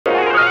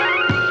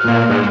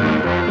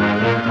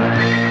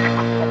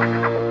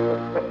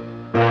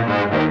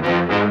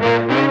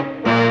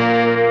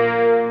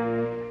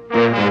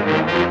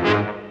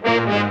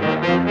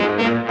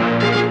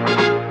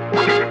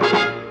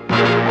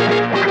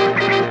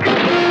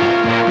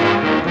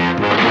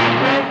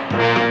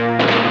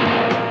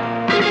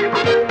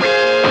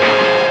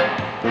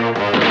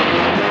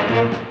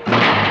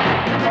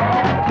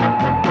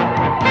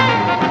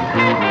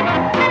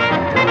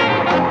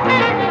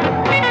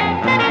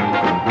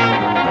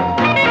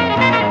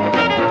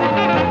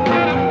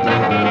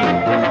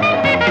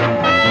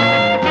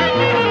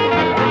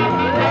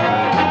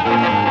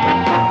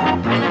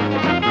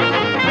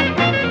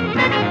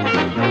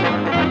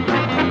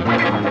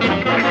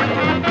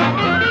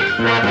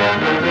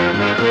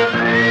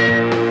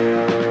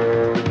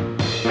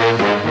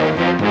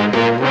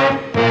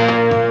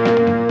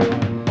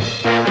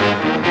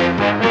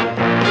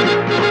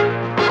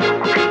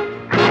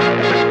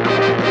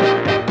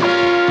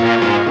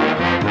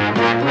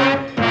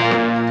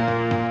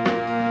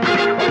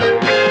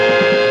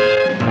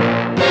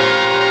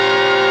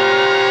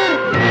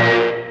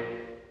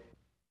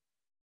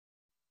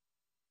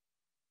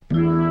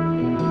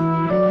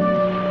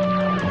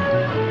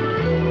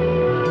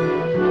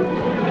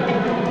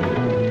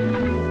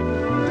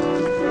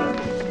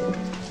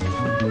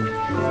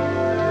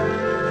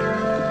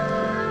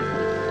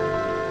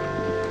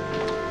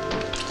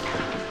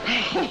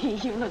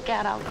You look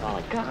out, I'll call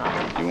a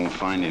cop. You won't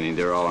find any.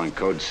 They're all on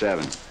code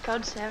 7.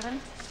 Code 7?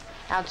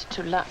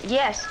 Altitude low.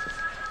 Yes.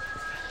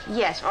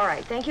 Yes, all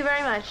right. Thank you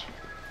very much.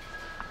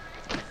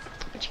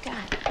 What you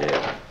got?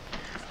 Yeah.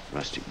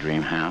 Rustic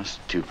dream house,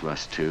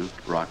 2+2,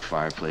 rock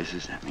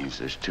fireplaces. That means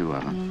there's 2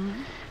 of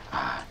them.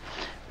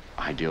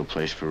 Ideal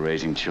place for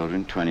raising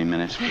children, 20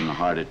 minutes from the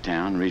heart of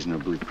town,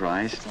 reasonably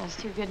priced. Sounds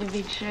too good to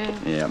be true.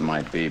 Yeah, it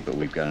might be, but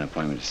we've got an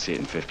appointment to see it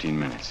in 15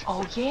 minutes.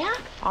 Oh, yeah?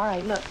 All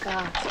right, look,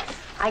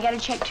 I got to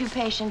check 2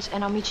 patients,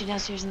 and I'll meet you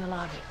downstairs in the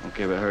lobby.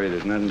 Okay, but hurry,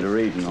 there's nothing to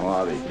read in the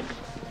lobby.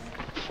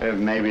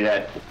 Maybe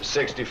that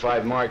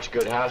 65 marks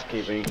good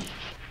housekeeping.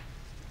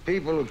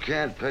 People who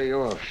can't pay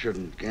off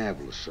shouldn't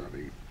gamble,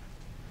 Sonny.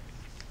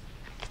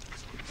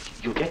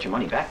 You'll get your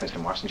money back, Mr.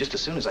 Marston, just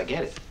as soon as I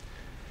get it.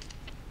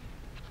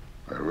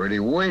 I already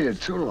waited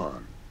too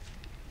long.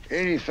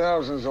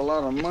 80,000's a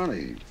lot of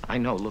money. I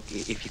know. Look,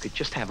 if you could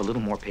just have a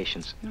little more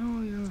patience. You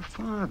know, your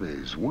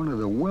father's one of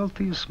the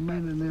wealthiest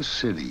men in this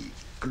city.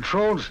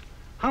 Controls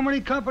how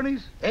many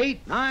companies?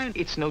 8, 9?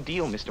 It's no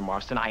deal, Mr.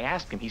 Marston. I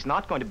asked him. He's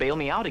not going to bail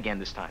me out again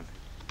this time.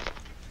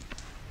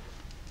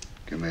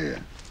 Come here.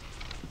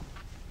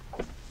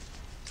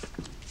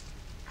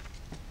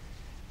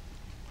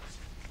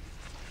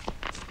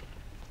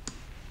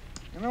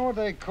 You know what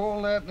they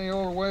call that in the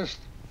Old West?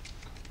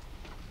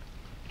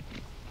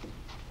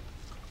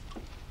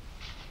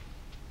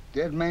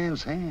 Dead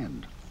man's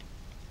hand.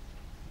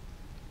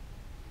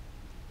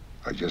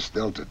 I just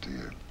dealt it to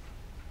you.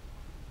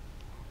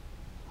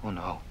 Oh,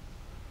 no.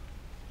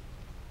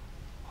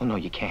 Oh, no,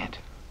 you can't.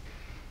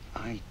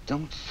 I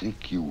don't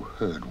think you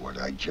heard what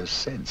I just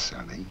said,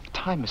 Sonny.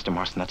 Time, Mr.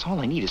 Marston. That's all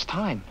I need is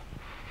time.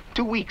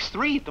 2 weeks,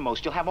 3 at the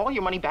most. You'll have all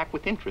your money back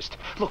with interest.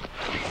 Look,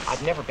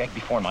 I've never begged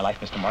before in my life,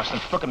 Mr.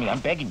 Marston. Look at me. I'm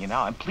begging you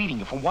now. I'm pleading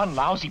you for one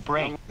lousy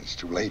break. It's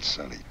too late,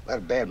 Sonny.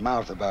 That bad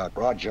mouth about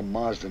Roger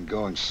Marsden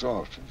going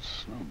soft,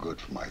 it's no good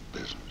for my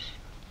business.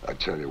 I'll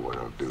tell you what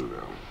I'll do,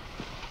 though.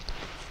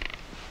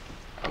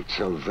 I'll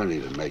tell Vinny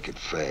to make it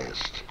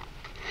fast.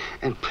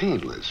 And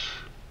painless.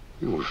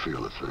 You won't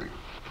feel a thing.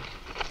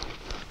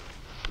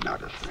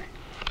 Not a thing.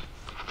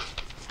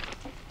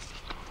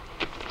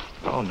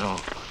 Oh, no.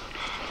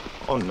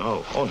 Oh,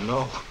 no. Oh,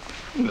 no.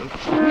 No.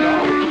 No.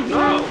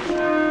 No.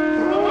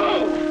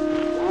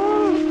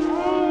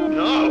 No.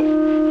 No.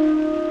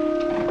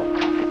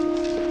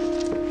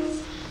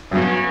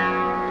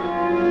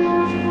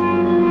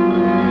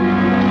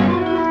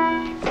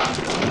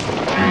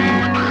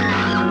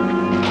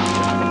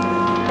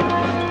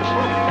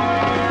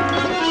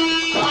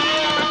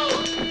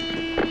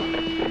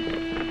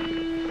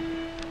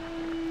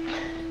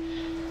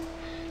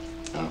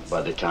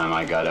 By the time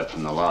I got up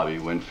from the lobby,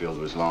 Winfield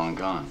was long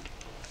gone,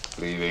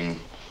 leaving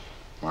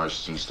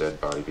Marston's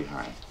dead body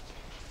behind.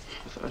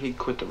 I thought he'd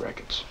quit the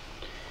records.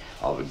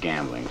 All the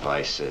gambling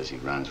Vice says he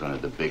runs one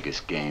of the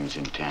biggest games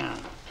in town.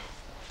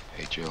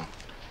 Hey, Jill,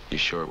 you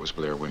sure it was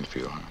Blair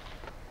Winfield, huh?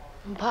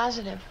 I'm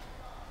positive.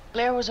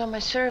 Blair was on my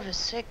service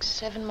 6,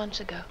 7 months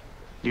ago.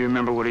 Do you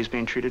remember what he's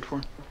being treated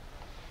for?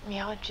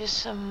 Yeah, just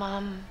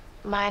some,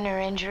 minor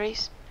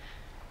injuries.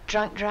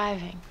 Drunk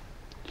driving.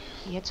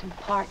 He had some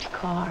parked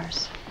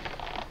cars.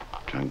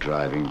 Drunk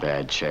driving,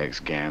 bad checks,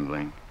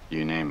 gambling.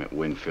 You name it,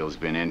 Winfield's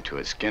been into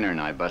it. Skinner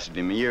and I busted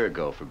him a year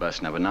ago for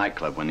busting up a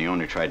nightclub when the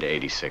owner tried to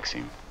 86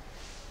 him.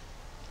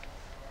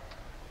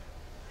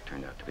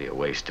 Turned out to be a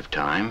waste of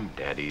time.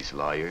 Daddy's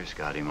lawyers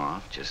got him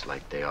off, just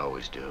like they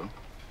always do.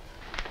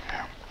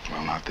 Yeah,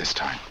 well, not this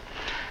time.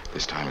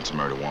 This time it's a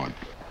murder warrant.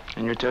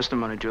 And your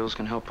testimony, Jules,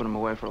 can help put him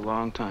away for a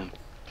long time.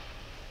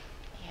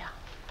 Yeah.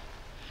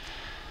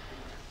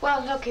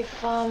 Well, look,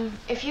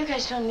 if you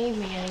guys don't need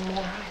me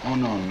anymore. Oh,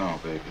 no,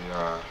 baby.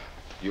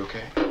 You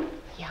okay?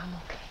 Yeah, I'm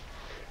okay.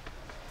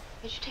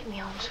 Could you take me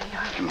home,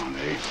 sweetheart? Come on,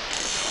 baby.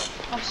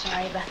 I'm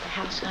sorry about the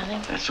house,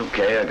 honey. That's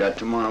okay. I got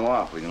tomorrow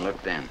off. We can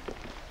look then.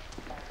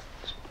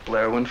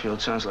 Blair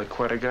Winfield sounds like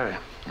quite a guy.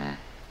 Why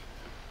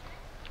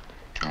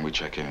don't we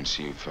check in and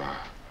see if our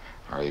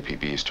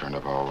APB's turned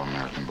up all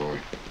American Boy?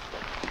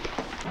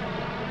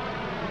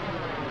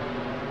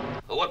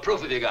 Well, what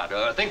proof have you got,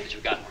 or think that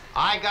you've got?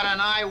 I got an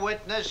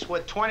eyewitness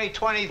with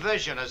 20/20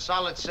 vision, a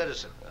solid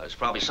citizen. It's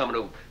probably someone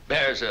who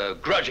bears a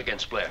grudge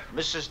against Blair.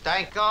 Mrs.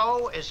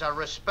 Danko is a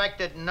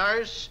respected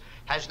nurse,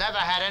 has never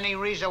had any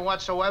reason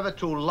whatsoever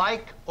to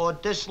like or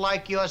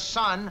dislike your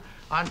son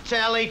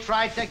until he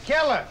tried to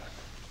kill her.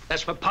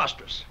 That's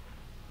preposterous.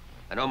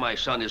 I know my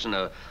son isn't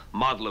a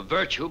model of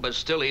virtue, but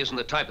still he isn't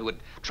the type who would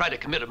try to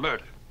commit a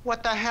murder.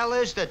 What the hell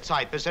is the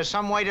type? Is there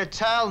some way to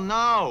tell?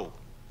 No.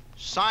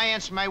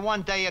 Science may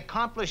one day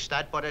accomplish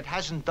that, but it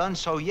hasn't done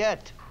so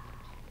yet.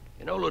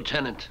 You know,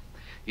 Lieutenant,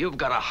 you've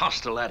got a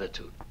hostile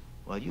attitude.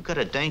 Well, you got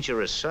a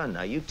dangerous son.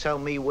 Now, you tell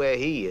me where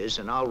he is,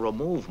 and I'll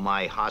remove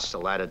my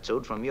hostile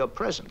attitude from your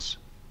presence.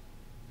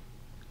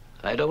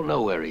 I don't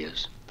know where he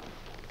is.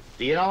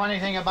 Do you know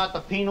anything about the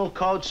Penal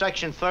Code,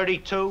 Section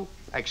 32,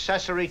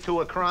 accessory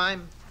to a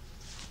crime?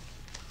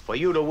 For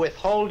you to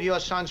withhold your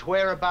son's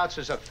whereabouts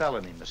is a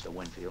felony, Mr.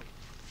 Winfield.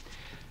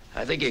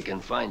 I think you can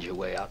find your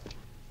way out.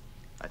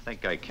 I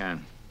think I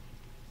can.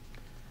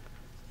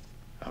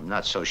 I'm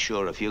not so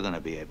sure if you're going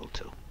to be able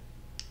to.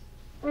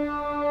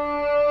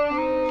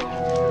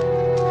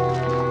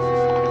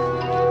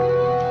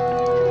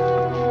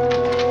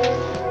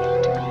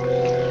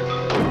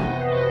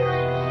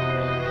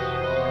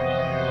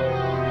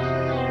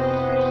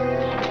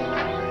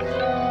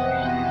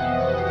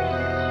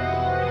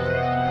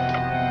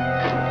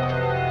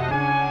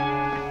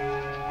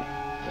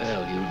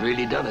 Well, you've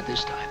really done it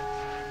this time.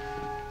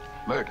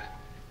 Murder.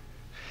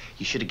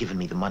 You should have given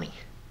me the money.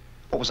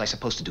 What was I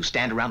supposed to do,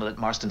 stand around and let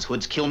Marston's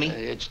hoods kill me?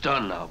 It's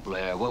done now,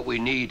 Blair. What we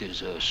need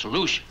is a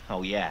solution.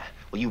 Oh, yeah.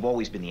 Well, you've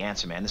always been the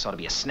answer, man. This ought to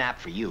be a snap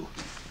for you.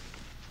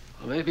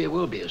 Well, maybe it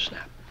will be a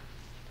snap.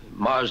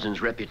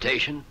 Marsden's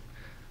reputation,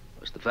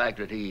 plus the fact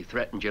that he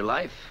threatened your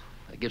life,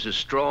 that gives us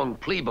strong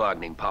plea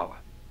bargaining power.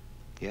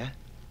 Yeah?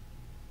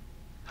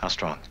 How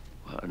strong?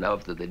 Well,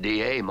 enough that the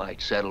DA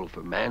might settle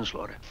for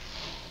manslaughter.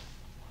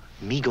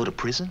 Me go to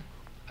prison?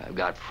 I've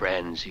got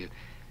friends.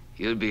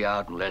 You'd be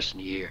out in less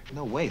than a year.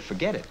 No way,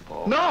 forget it.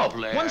 Oh, no!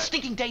 Blair. One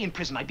stinking day in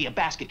prison, I'd be a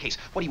basket case.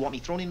 What, do you want me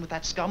thrown in with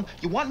that scum?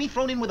 You want me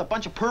thrown in with a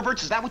bunch of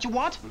perverts? Is that what you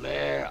want?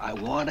 Blair, I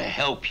want to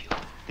help you.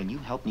 Then you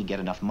help me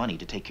get enough money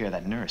to take care of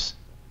that nurse.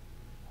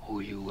 Oh,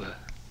 you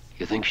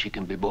think she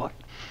can be bought?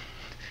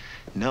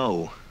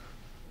 No.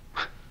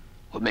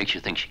 What makes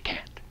you think she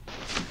can't?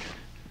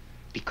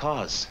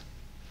 Because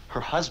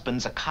her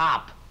husband's a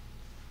cop.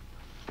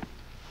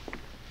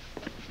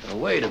 Now,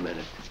 wait a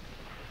minute.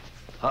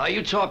 Are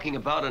you talking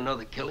about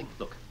another killing?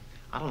 Look,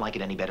 I don't like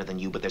it any better than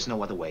you, but there's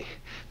no other way.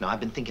 Now, I've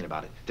been thinking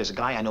about it. There's a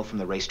guy I know from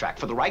the racetrack.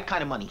 For the right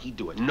kind of money, he'd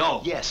do it.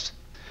 No. Yes.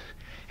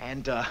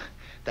 And,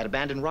 that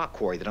abandoned rock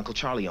quarry that Uncle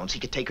Charlie owns,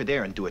 he could take her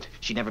there and do it.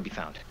 She'd never be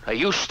found. Now,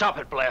 you stop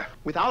it, Blair.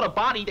 Without a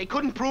body, they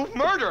couldn't prove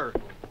murder.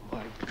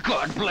 My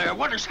God, Blair,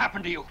 what has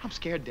happened to you? I'm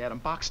scared, Dad. I'm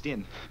boxed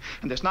in.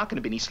 And there's not going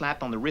to be any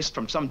slap on the wrist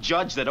from some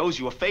judge that owes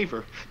you a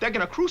favor. They're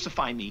going to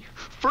crucify me.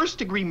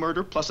 First-degree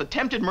murder plus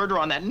attempted murder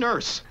on that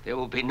nurse. There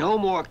will be no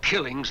more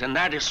killings, and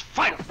that is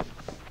final.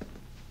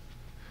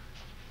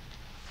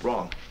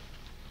 Wrong.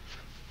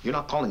 You're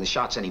not calling the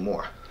shots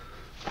anymore.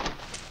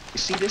 You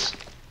see this?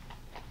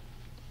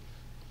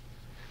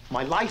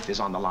 My life is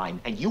on the line,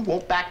 and you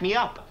won't back me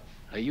up.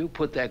 Now, you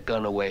put that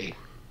gun away.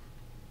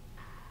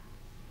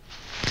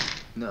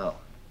 No.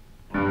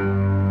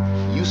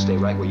 You stay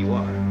right where you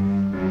are.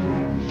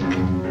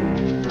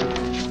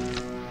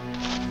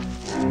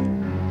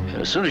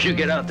 As soon as you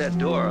get out that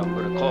door, I'm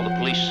going to call the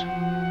police.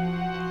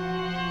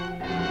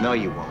 No,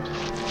 you won't.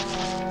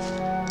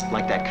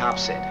 Like that cop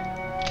said,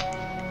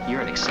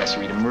 you're an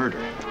accessory to murder.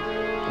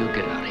 You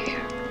get out of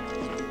here.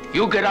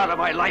 You get out of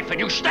my life, and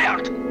you stay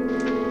out.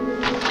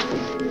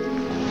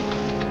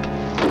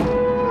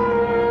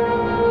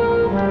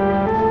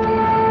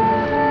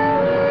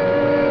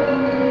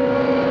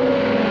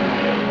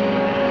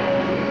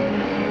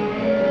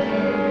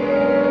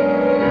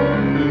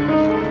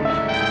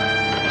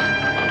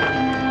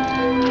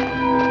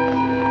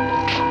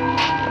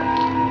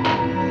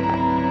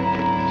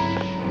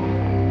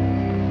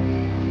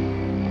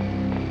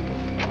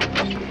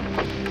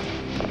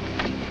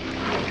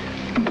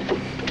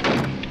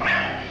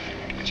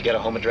 You got a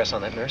home address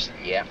on that nurse?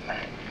 Yep.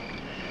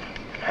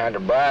 Had to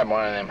bribe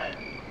one of them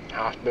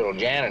hospital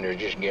janitors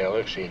just to get a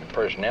look-see at the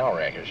personnel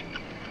records.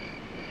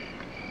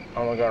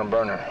 When are we gonna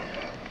burn her?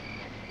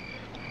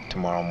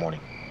 Tomorrow morning.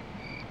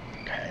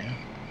 Okay.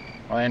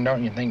 Well, then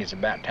don't you think it's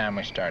about time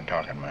we start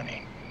talking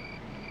money?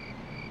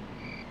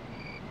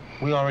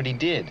 We already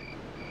did.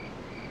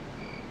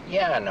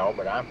 Yeah, I know,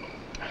 but I'm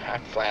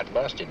flat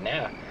busted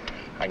now.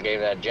 I gave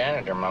that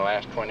janitor my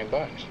last $20.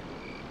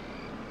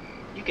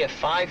 You get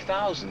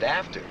 $5,000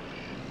 after.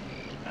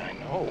 I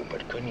know,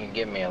 but couldn't you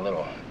give me a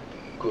little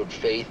good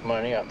faith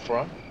money up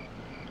front?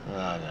 Oh,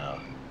 no.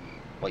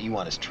 What you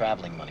want is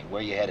traveling money.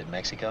 Where you headed,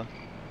 Mexico?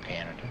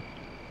 Canada.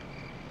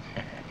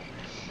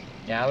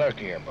 Now, look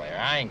here, Blair.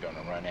 I ain't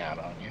gonna run out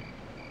on you.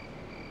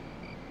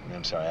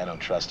 I'm sorry, I don't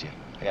trust you.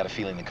 I got a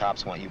feeling the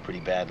cops want you pretty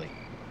badly.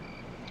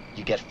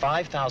 You get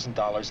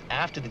 $5,000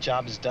 after the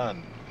job is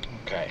done.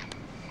 Okay.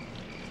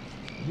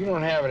 You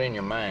don't have it in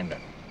your mind to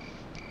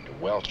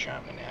welch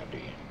on me now, do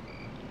you?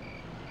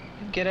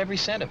 You get every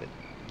cent of it.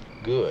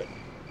 Good.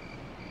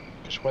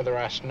 Because whether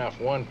I snuff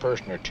one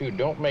person or two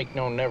don't make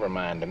no never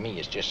mind to me.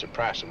 It's just the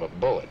price of a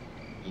bullet.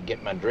 You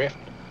get my drift?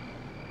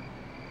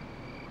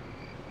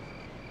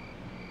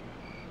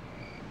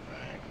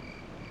 Right.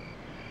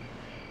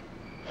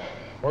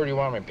 Where do you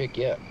want me to pick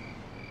you up?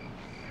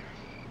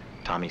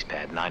 Tommy's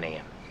pad, 9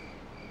 a.m.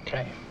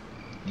 Okay.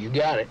 You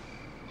got it.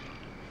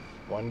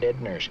 One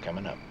dead nurse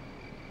coming up.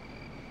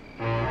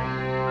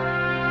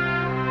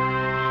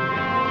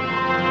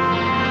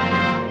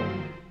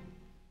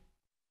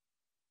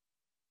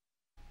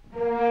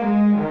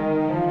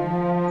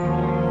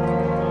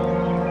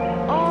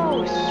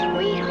 Oh,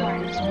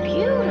 sweetheart, it's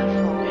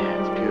beautiful. Yeah,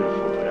 it's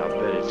beautiful, but I'll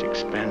bet it's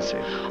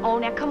expensive. Oh,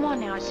 now, come on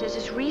now. It says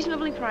it's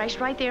reasonably priced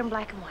right there in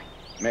black and white.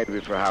 Maybe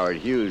for Howard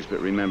Hughes, but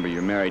remember,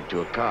 you're married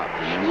to a cop,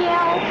 remember?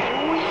 Yeah,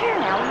 we're here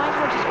now. We might as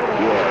well just go ahead.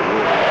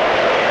 Yeah,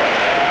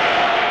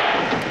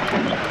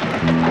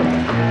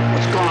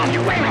 What's going on?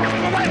 You wait a minute.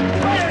 Wait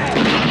a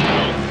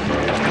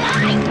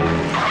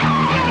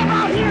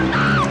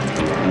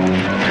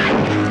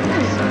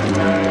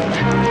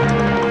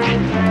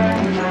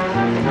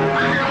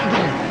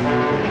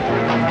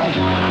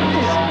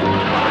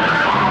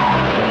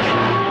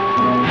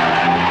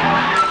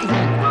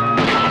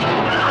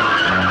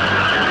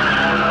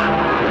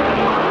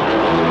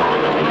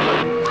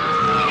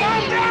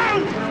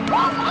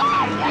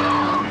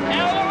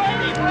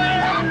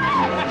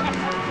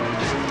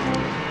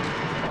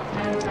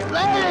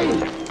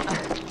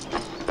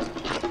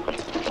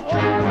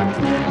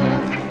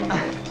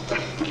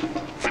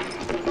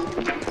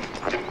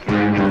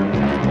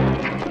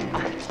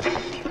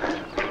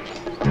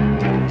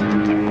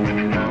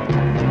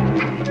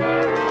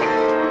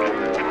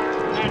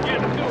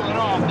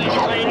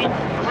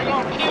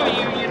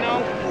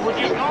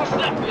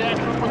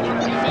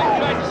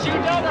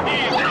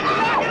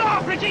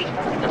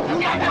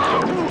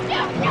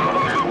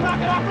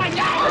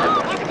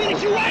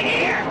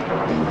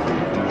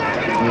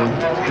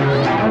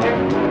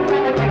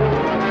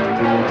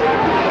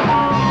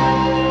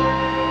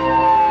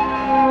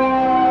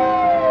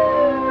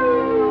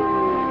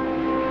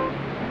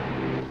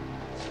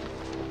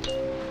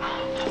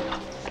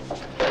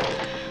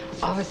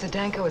Officer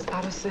Danko is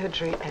out of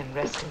surgery and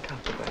resting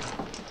comfortably.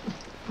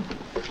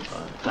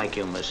 Thank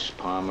you, Miss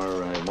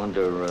Palmer. I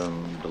wonder,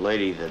 the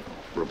lady that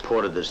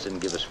reported this didn't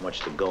give us much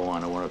to go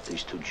on. I wonder if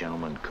these two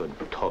gentlemen could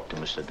talk to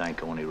Mr.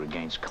 Danko when he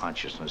regains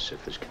consciousness,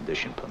 if his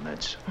condition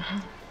permits.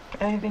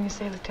 Anything you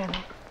say,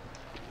 Lieutenant?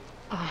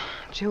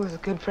 Jill is a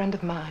good friend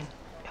of mine.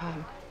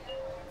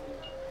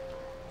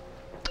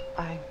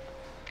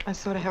 I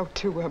sort of helped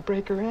to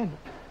break her in.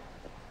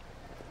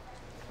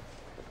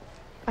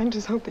 I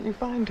just hope that you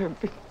find her.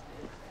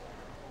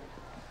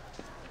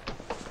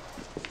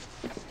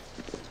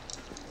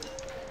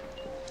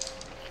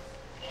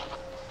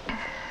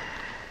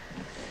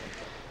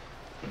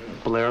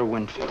 Blair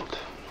Winfield.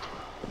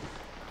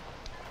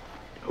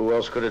 Who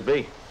else could it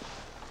be?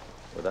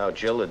 Without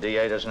Jill, the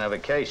DA doesn't have a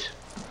case.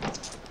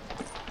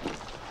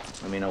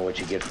 Let me know what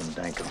you get from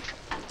Danko.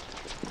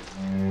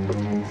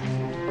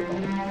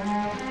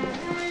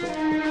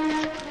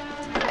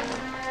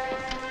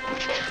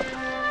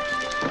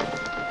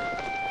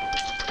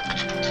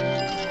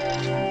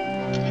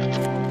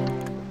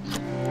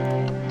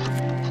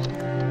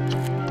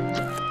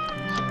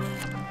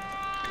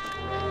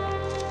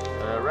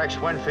 Rex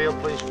Winfield,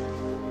 please.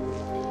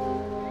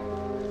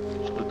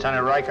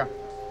 Lieutenant Riker.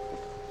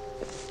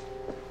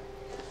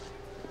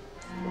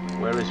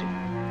 Where is he?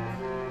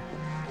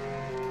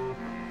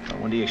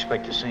 When do you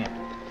expect to see him?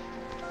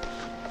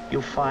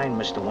 You find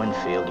Mr.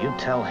 Winfield, you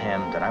tell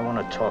him that I want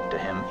to talk to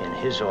him in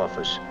his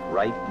office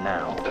right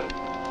now.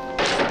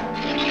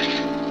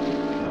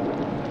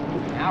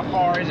 How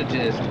far is it to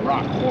this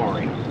rock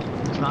quarry?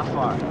 It's not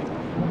far.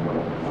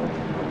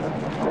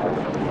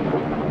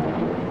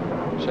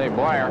 Say,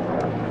 Blair,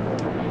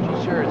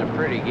 she sure is a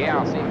pretty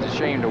gal. Seems a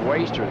shame to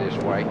waste her this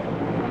way.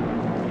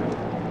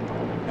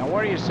 Now,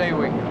 what do you say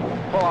we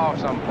pull off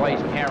someplace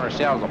and have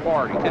ourselves a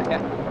party?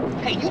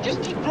 Hey, you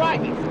just keep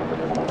driving.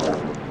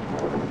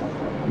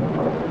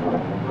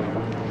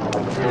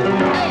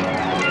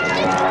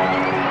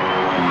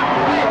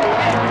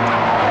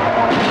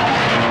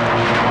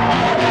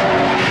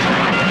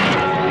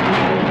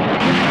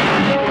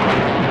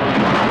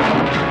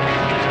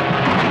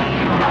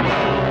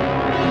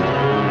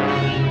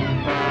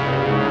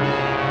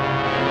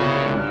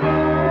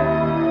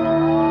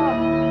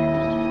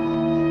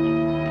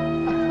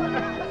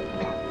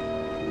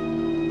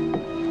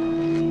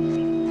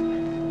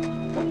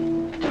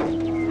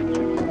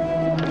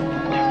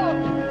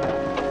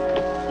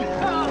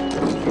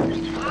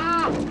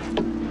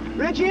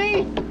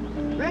 Reggie!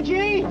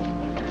 Reggie!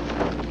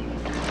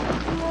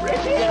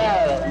 Reggie!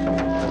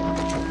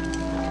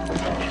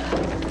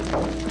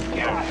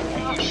 Get out of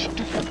here, you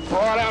stupid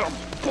fraud.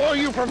 I'll blow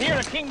you from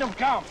here to kingdom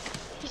come.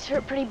 He's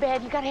hurt pretty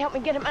bad. You gotta help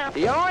me get him out.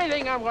 The only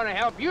thing I'm gonna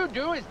help you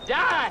do is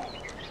die.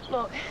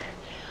 Look,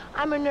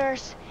 I'm a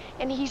nurse,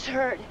 and he's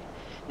hurt.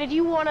 Now, do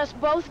you want us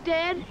both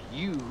dead?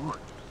 You?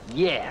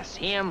 Yes.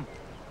 Him?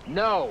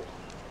 No.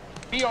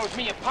 He owes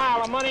me a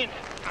pile of money.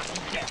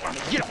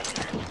 Get up.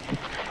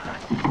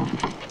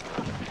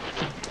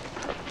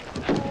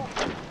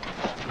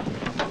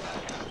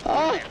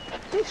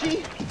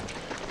 Richie!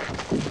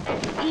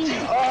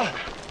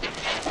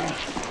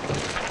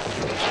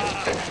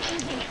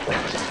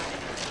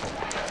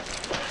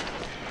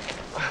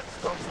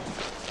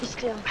 Be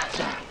still.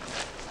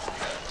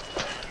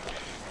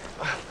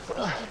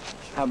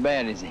 How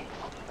bad is he?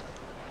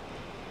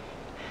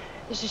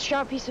 There's a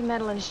sharp piece of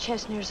metal in his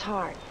chest near his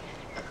heart.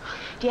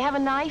 Do you have a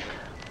knife?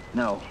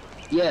 No.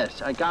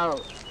 Yes, I got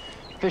a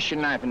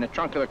fishing knife in the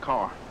trunk of the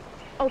car.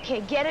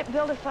 Okay, get it,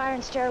 build a fire,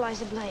 and sterilize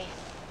the blade.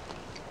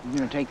 You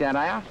gonna take that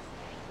out?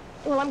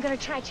 Well, I'm gonna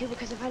try to,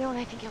 because if I don't,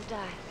 I think he'll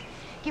die.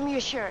 Give me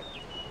your shirt.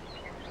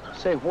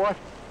 Say what?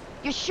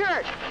 Your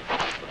shirt!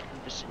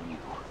 Listen, you.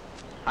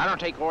 I don't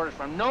take orders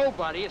from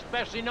nobody,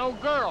 especially no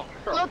girl.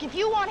 Look, if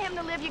you want him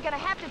to live, you're gonna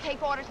have to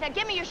take orders. Now,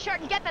 give me your shirt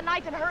and get the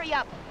knife and hurry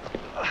up.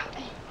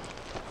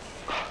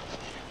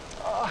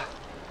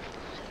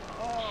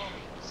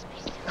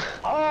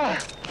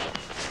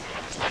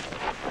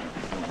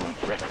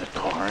 Wreck the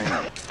car,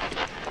 ain't it?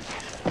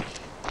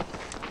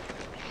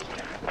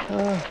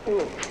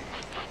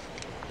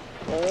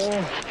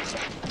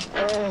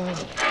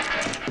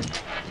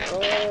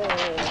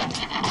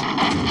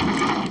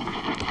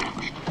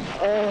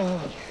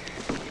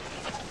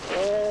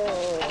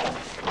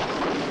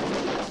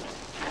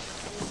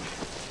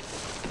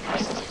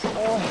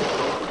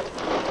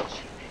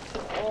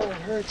 Oh,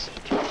 it hurts.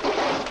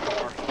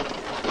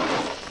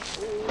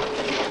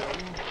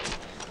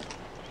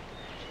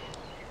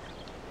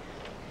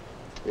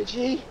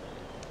 Richie?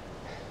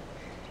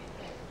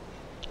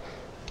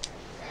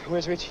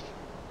 Where's Richie?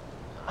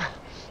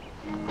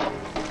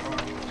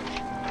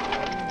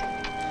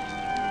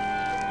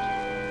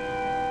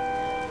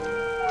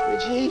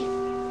 Richie?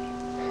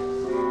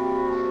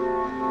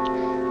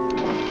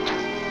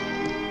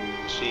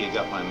 See, you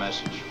got my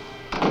message.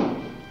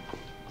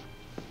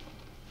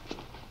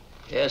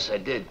 Yes, I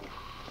did.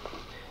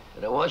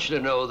 And I want you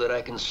to know that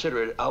I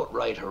consider it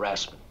outright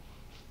harassment.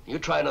 You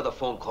try another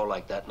phone call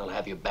like that, and I'll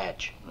have your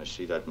badge. I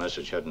see that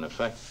message had an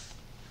effect.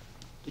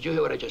 Did you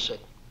hear what I just said?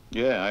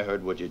 Yeah, I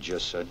heard what you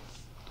just said.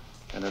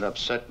 And it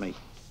upset me.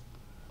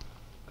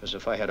 Because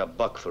if I had a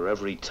buck for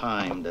every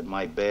time that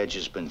my badge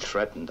has been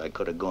threatened, I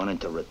could have gone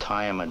into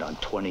retirement on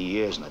 20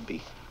 years, and I'd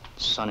be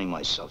sunning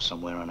myself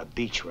somewhere on a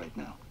beach right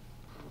now.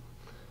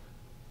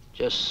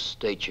 Just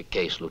state your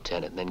case,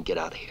 Lieutenant, and then get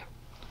out of here.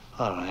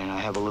 All right, I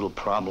have a little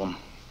problem.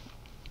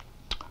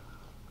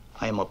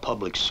 I am a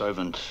public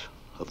servant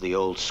of the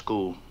old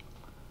school,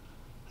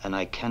 and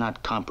I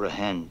cannot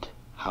comprehend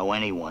how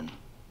anyone,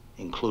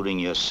 including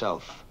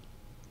yourself,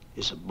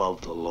 is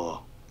above the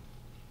law.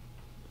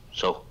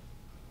 So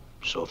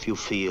if you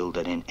feel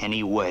that in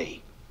any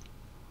way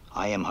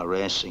I am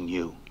harassing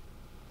you,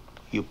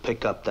 you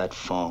pick up that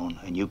phone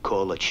and you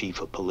call the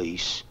chief of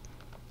police,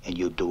 and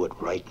you do it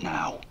right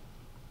now.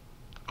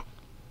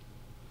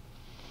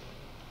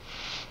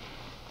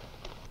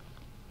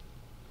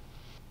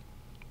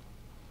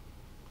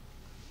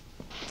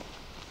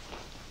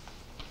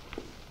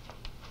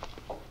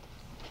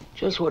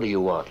 Just what do you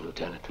want,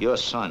 Lieutenant? Your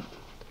son.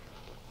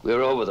 We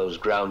were over those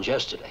grounds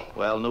yesterday.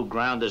 Well, new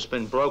ground has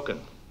been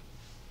broken.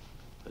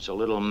 It's a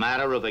little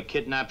matter of a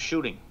kidnap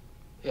shooting.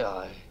 Yeah,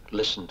 I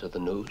listened to the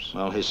news.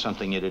 Well, here's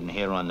something you didn't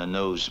hear on the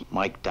news.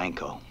 Mike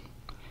Danko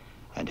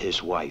and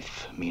his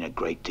wife mean a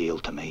great deal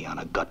to me on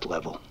a gut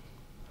level.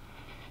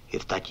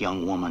 If that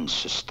young woman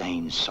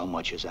sustains so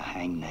much as a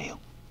hangnail,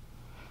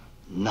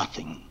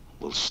 nothing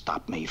will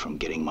stop me from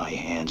getting my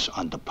hands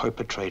on the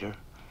perpetrator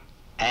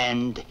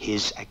and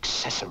his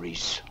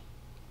accessories.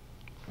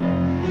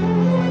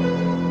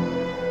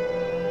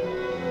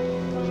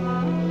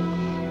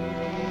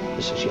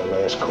 This is your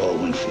last call,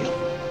 Winfield.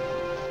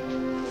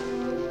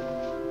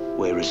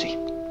 Where is he?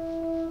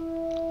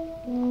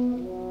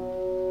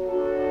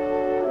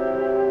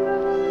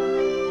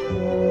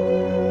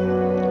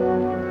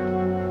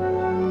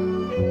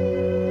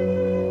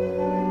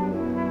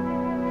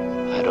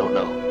 I don't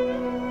know.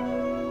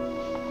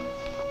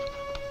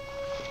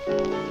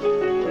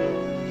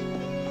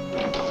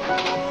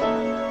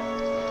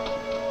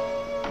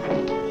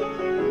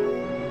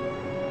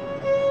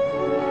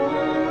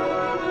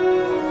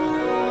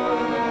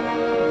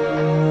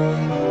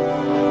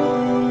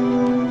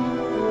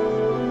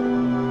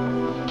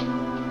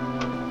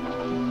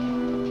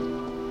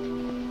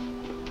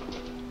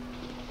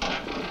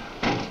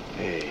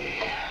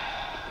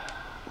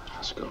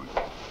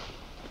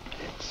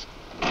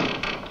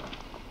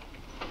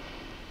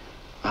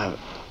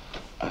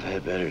 I've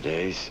had better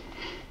days.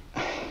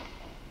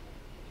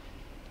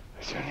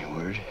 Is there any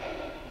word?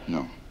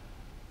 No.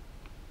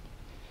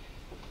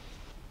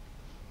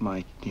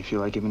 Mike, do you feel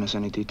like giving us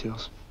any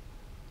details?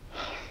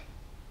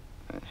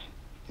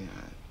 Yeah.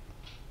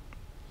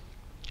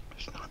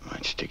 There's not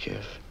much to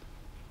give.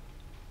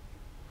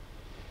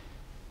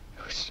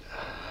 It was,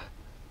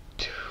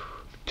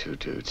 two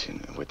dudes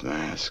with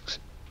masks.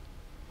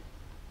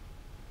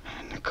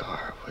 And the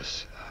car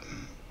was,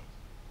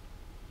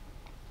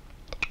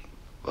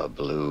 a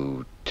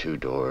blue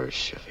two-door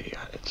Chevy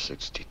out at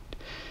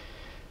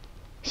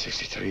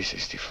 63,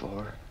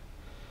 64.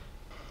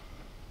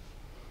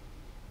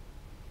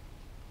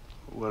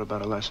 What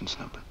about a license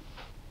number?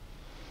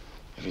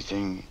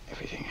 Everything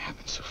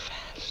happened so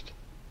fast.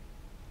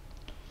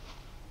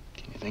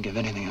 Can you think of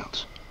anything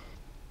else?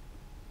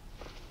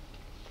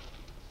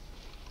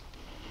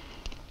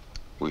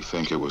 We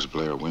think it was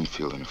Blair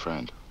Winfield and a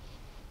friend.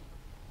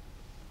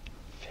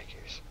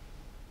 Figures.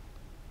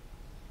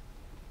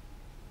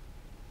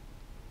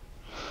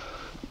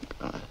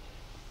 God.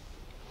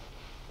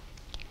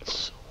 It's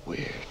so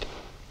weird.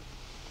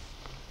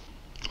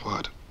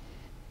 What?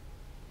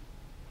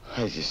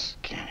 I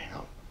just can't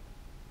help.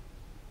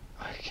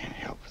 I can't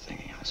help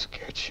thinking how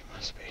scared she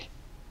must be.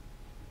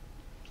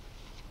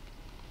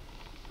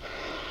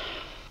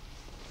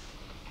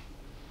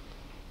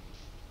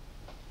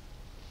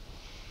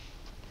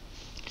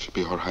 She'll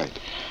be all right.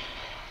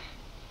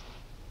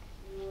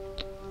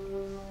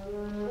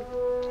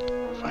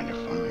 Find her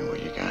for me, will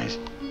you guys?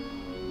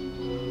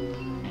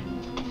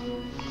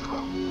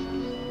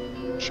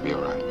 She'll be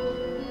all right.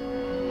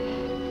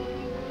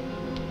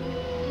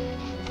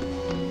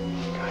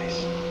 Guys.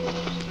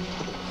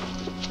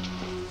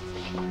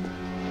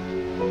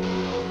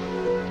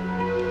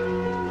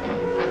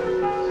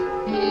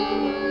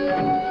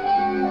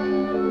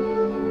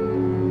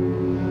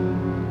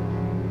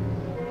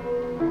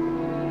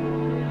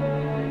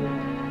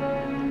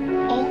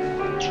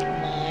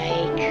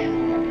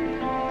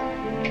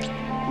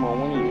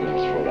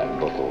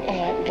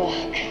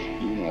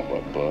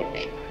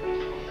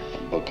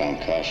 On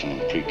caution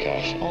and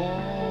precaution.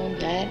 Oh,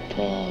 that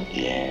book.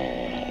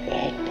 Yeah,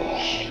 that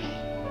book.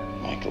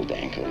 Michael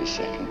Danko II.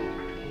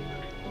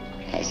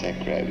 How's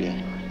that grab you?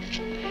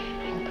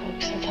 I'm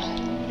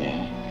coaxable.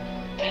 Yeah.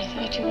 But I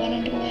thought you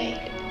wanted to wait.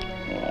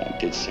 Well, I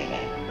did say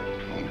that.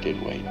 I did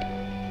wait.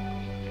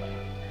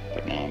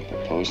 But now I'm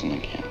proposing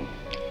again.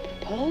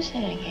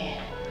 Proposing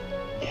again?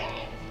 Yeah.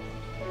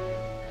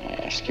 I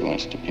asked you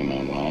once to be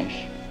my wife,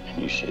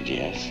 and you said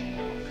yes.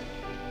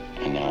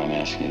 And now I'm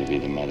asking you to be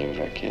the mother of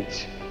our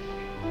kids.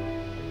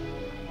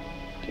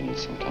 Do you need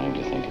some time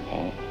to think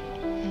about it?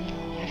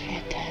 No, I've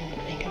had time to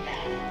think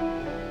about it.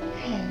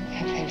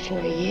 I've had 4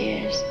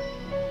 years.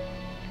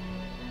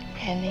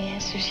 And the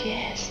answer's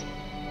yes.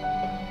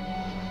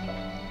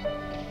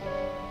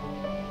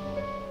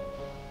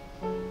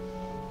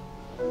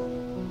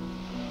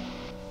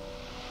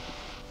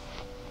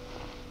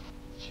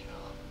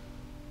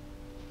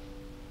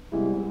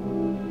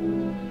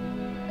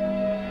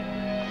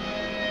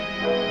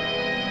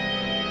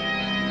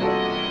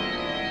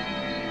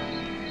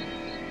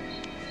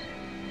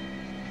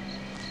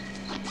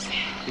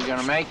 You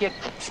gonna make it?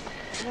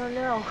 I don't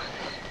know.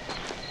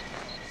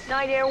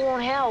 Night air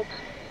won't help.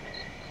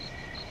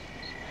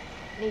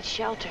 Need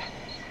shelter.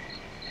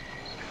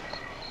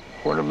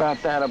 What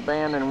about that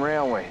abandoned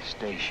railway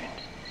station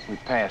we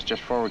passed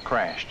just before we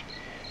crashed?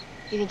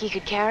 You think you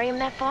could carry him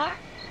that far?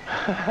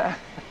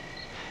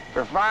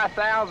 For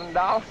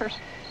 $5,000?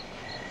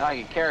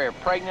 I could carry a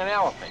pregnant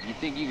elephant. You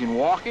think you can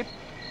walk it?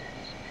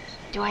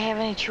 Do I have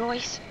any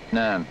choice?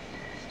 None.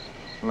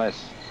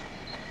 Unless,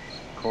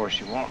 of course,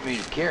 you want me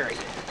to carry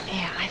it.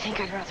 Yeah, I think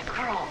I'd rather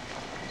crawl.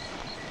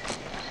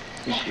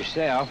 Suit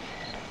yourself.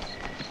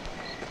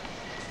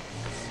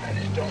 I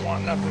just don't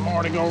want nothing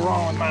more to go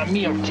wrong with my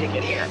meal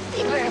ticket here.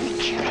 You better be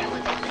careful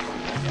with that.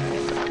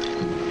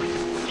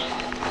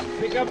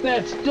 Pick up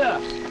that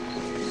stuff.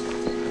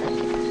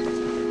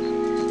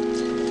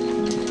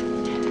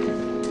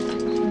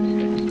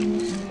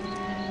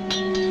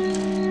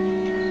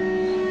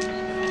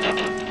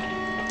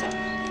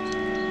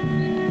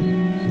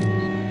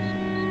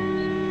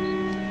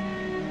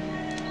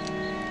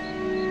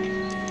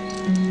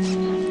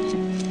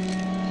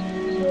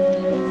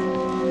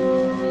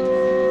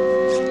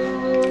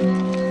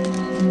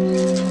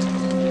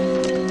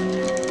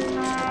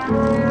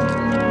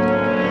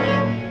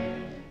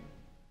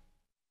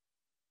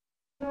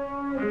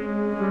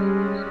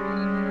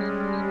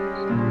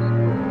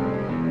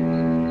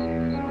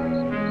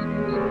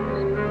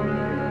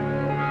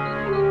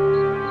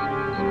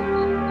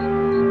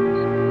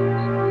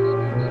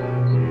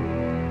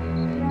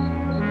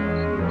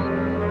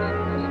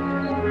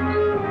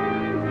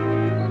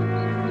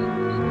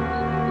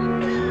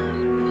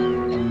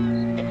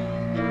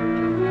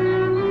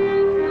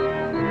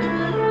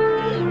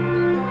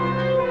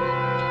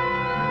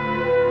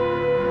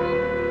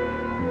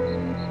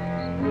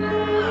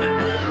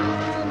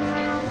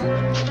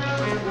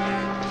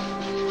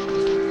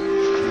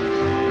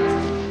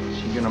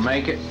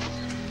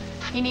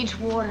 He needs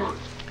water.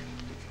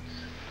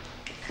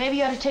 Maybe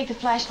you ought to take the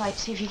flashlight,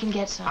 see if you can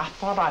get some. I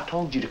thought I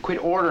told you to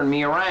quit ordering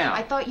me around.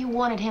 I thought you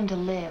wanted him to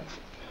live.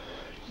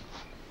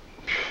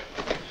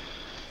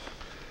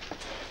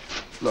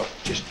 Look,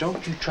 just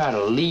don't you try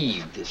to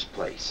leave this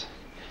place.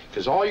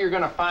 Because all you're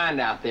gonna find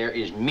out there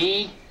is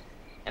me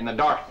and the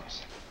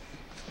darkness.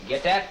 You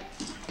get that?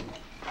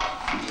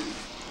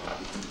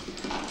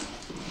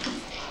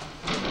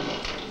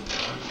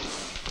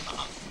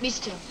 Be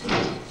still.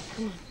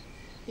 Come on.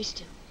 Be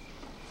still.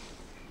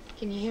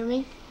 Can you hear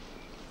me?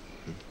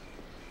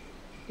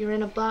 You're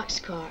in a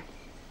boxcar.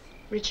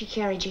 Richie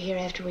carried you here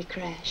after we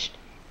crashed.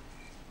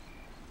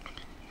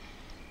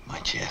 My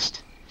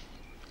chest.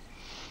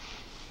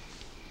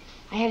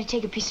 I had to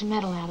take a piece of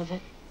metal out of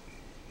it.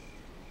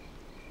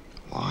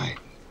 Why?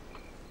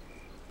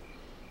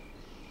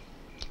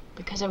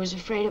 Because I was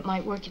afraid it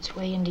might work its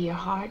way into your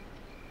heart.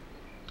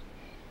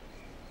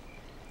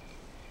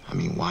 I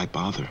mean, why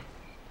bother?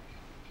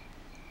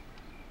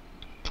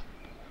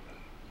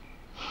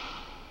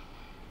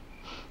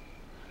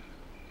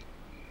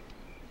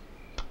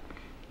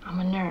 I'm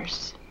a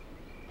nurse.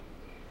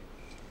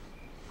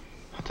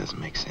 That doesn't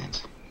make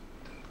sense.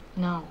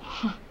 No.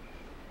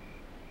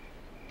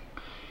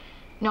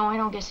 No, I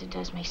don't guess it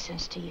does make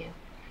sense to you.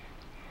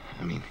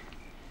 I mean,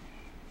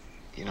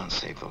 you don't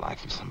save the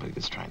life of somebody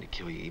that's trying to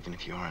kill you, even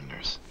if you are a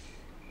nurse.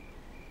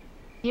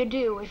 You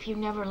do if you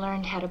never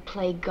learned how to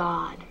play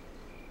God.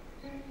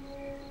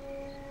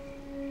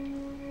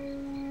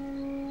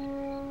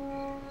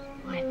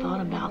 I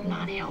thought about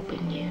not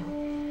helping you.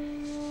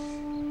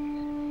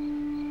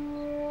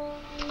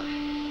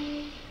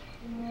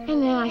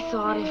 And then I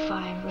thought if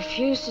I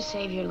refused to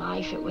save your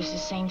life, it was the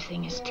same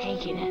thing as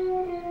taking it.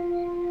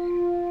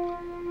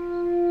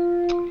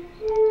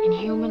 And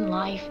human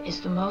life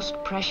is the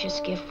most precious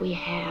gift we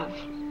have.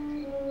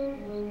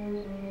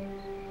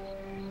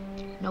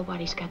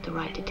 Nobody's got the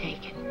right to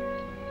take it.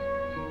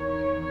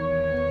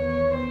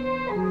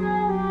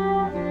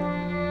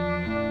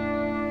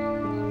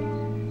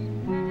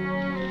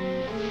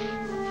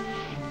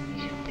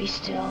 Be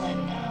still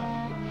and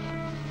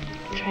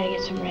try to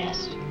get some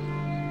rest.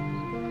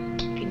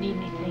 If you need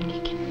anything,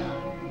 you can yell.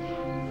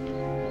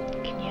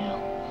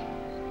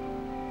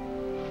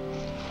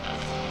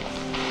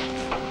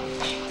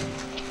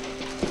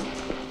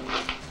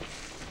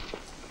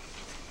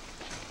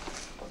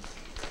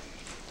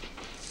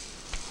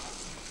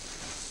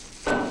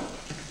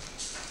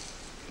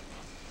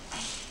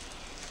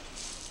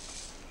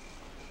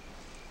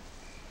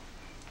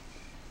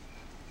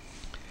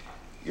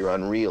 You're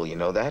unreal, you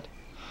know that?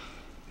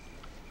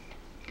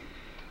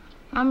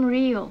 I'm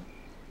real.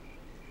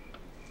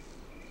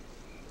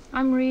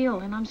 I'm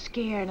real, and I'm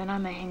scared, and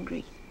I'm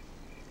angry.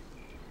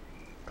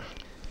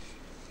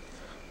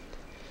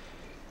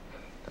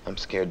 I'm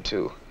scared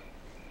too.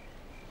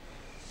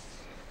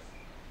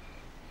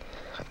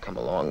 I've come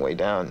a long way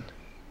down.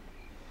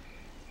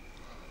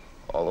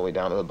 All the way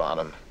down to the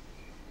bottom.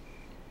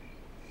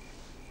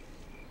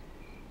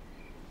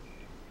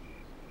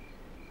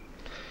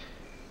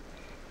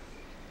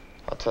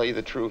 I'll tell you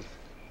the truth.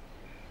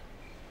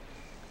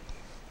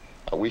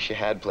 I wish you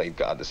had played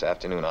God this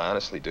afternoon. I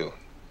honestly do.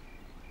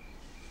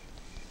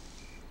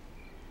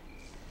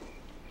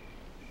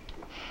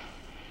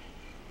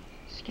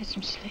 Just get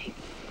some sleep.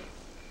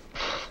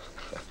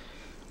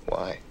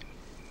 Why?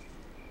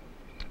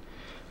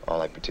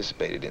 All I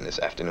participated in this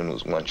afternoon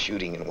was one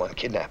shooting and one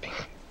kidnapping.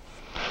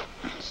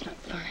 It's not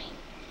funny.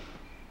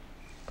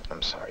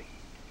 I'm sorry.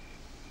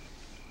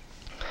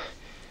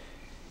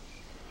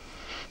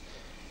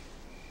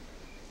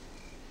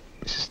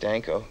 Mrs.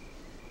 Stanko.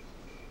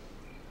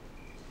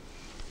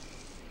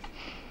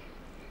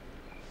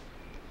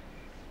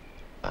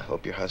 I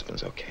hope your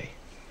husband's okay.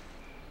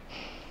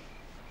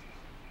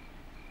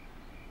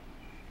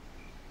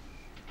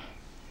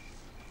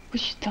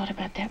 Wish you thought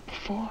about that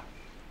before.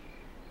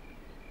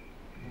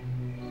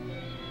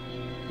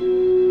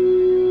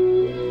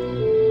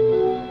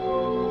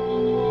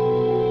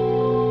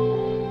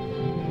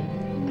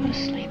 Go to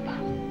sleep, Bob.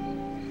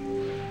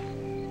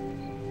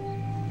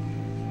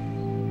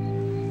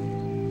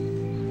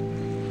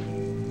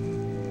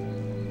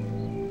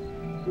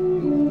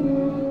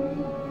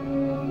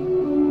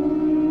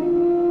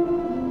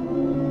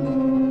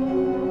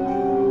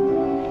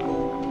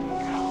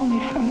 Hold me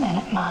for a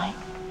minute, Mike.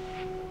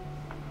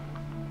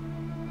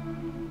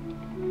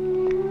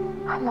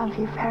 I love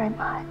you very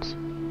much.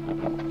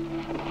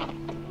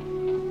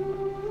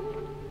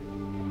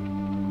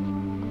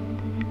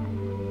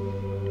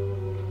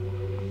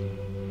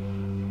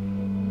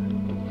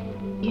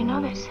 You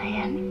know they're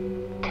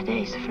saying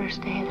today's the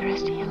first day of the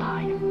rest of your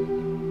life.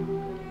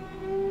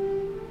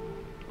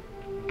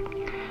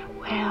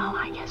 Well,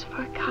 I guess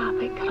for a cop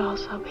it could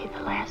also be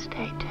the last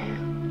day, too.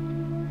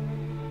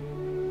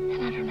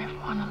 And I don't ever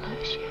want to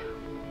lose you.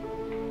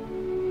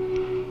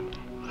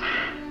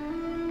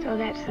 So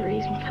that's the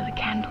reason for the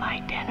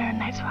candlelight dinner, and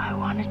that's why I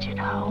wanted you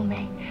to hold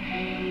me.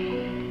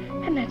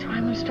 And that's why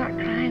I'm gonna start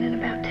crying in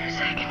about 2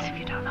 seconds. If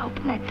you don't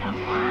open it,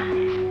 don't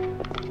whine.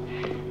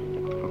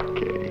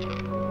 Okay.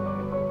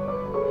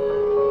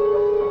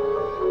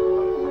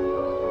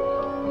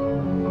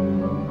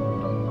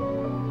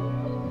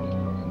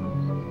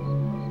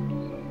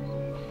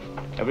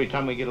 Every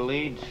time we get a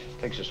lead, it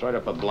takes us right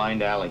up a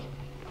blind alley.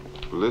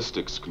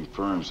 Ballistics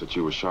confirms that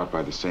you were shot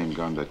by the same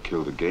gun that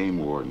killed a game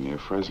warden near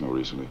Fresno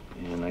recently.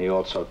 And they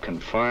also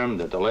confirmed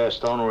that the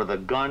last owner of the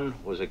gun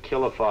was a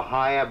killer for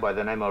hire by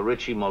the name of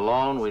Richie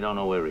Malone. We don't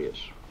know where he is.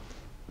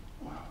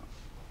 Well,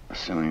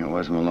 assuming it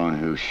was Malone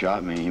who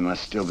shot me, he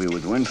must still be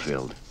with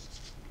Winfield.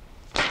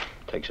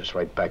 Takes us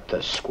right back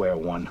to square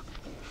one.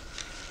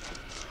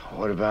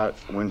 What about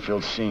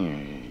Winfield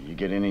Sr.? You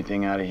get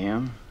anything out of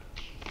him?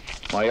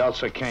 My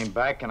ulcer came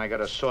back, and I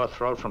got a sore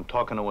throat from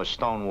talking to a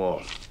stone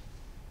wall.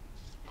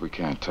 We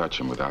can't touch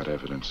him without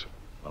evidence.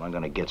 Well, I'm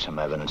gonna get some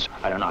evidence.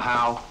 I don't know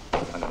how.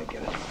 I'm gonna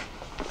get it.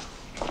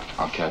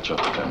 I'll catch up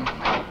with them.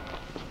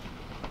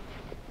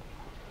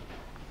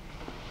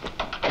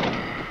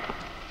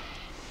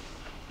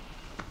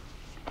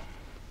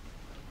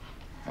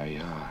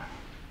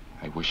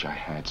 I wish I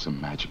had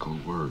some magical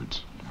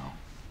words, you know.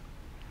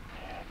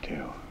 I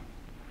do.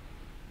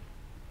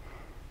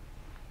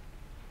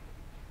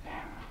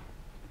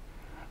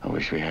 I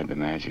wish we had the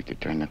magic to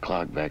turn the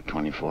clock back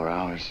 24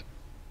 hours.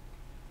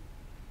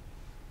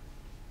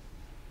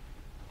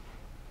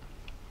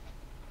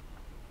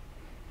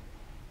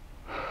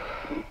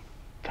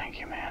 Thank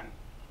you, man.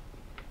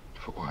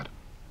 For what?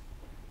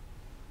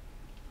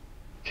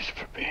 Just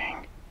for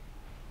being.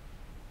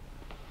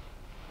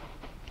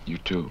 You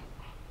too.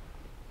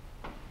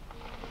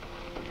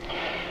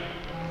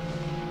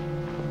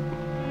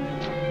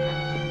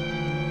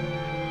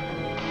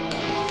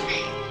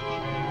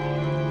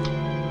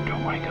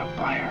 Don't wake up,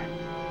 Buyer.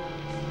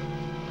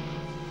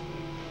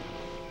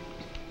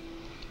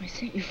 I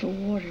sent you for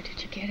water.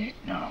 Did you get it?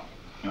 No,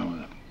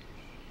 the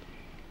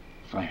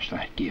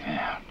flashlight gave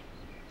out.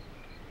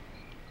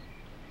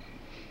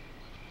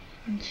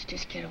 Why don't you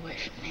just get away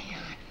from me,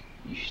 huh?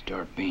 You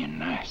start being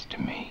nice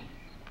to me.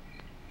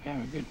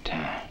 Have a good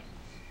time.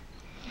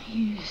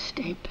 You just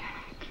stay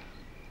back.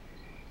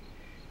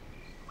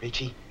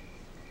 Richie?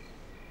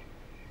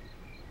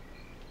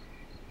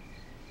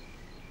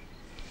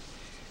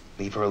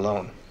 Leave her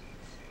alone.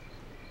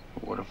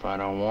 What if I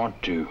don't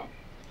want to?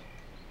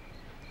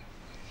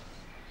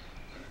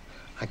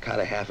 I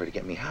gotta have her to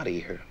get me out of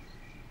here.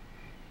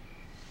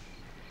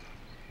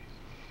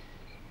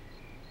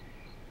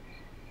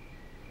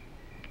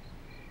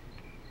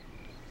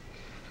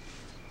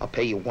 I'll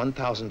pay you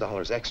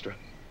 $1,000 extra.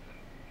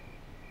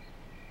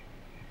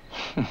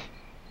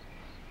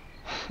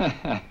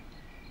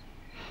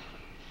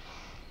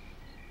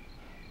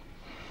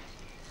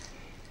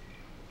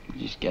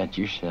 You just got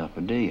yourself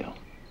a deal.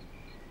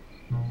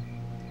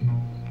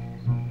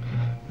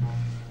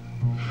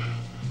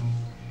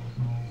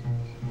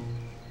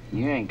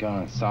 You ain't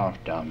gonna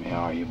soft on me,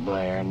 are you,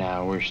 Blair?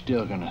 Now, we're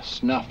still gonna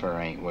snuff her,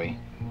 ain't we?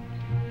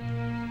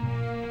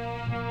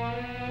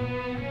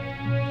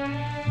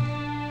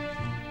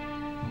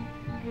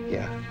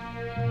 Yeah.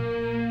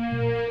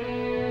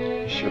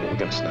 Sure, we're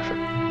gonna snuff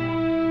her.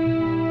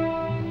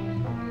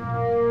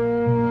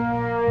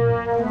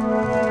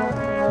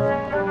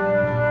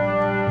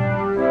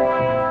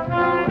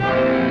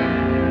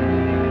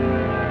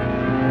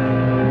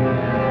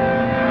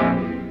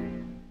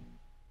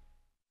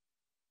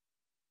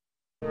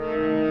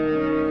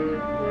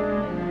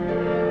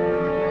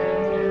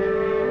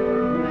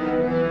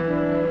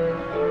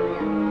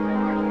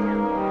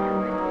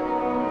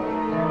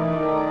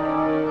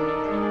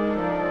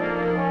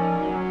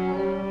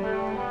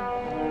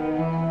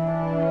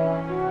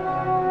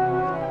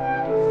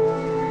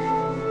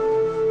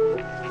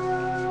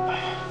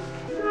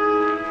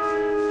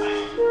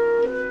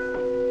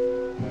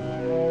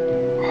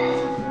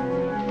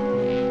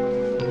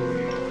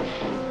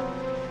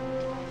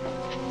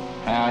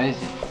 How is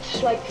it?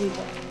 Slight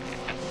fever.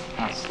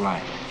 Not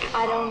slight.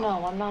 I don't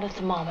know. I'm not a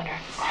thermometer.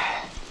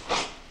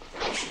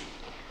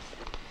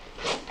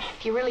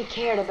 If you really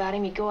cared about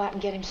him, you'd go out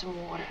and get him some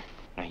water.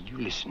 Now, you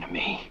listen to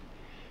me.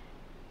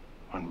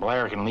 When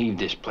Blair can leave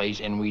this place,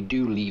 and we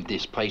do leave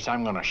this place,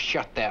 I'm gonna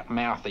shut that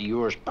mouth of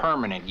yours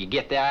permanent. You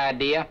get the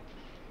idea?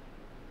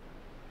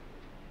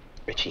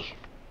 Richie.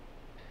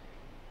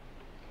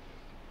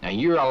 Now,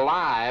 you're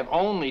alive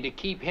only to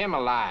keep him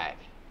alive.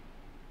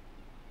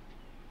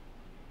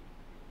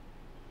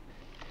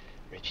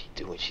 Richie,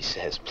 do what she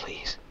says,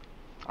 please.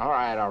 All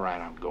right,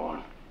 I'm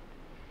going.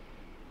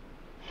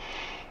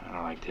 I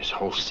don't like this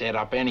whole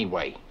setup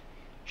anyway.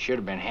 Should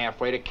have been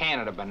halfway to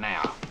Canada by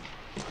now.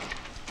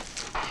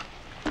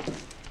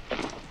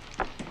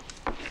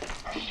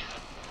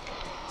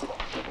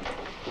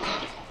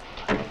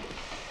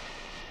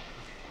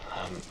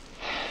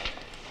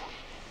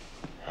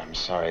 I'm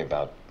sorry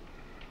about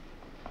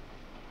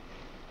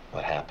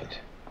what happened.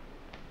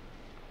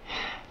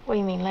 What do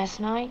you mean,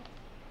 last night?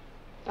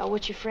 About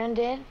what your friend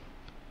did?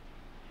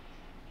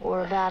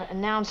 Or about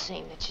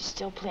announcing that you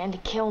still plan to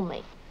kill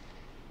me?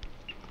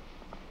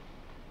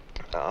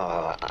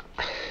 I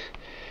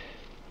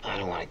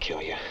don't want to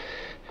kill you.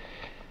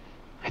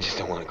 I just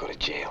don't want to go to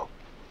jail.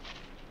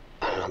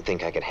 I don't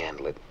think I could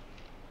handle it.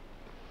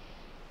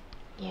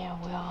 Yeah,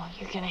 well,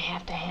 you're gonna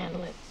have to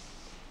handle it.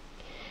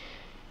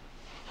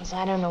 'Cause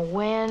I don't know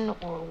when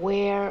or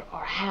where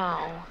or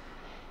how,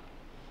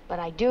 but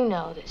I do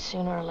know that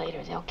sooner or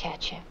later they'll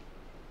catch you.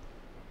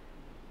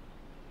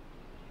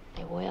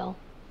 They will.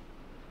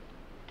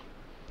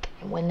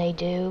 And when they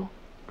do,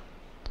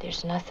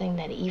 there's nothing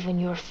that even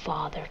your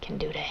father can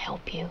do to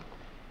help you.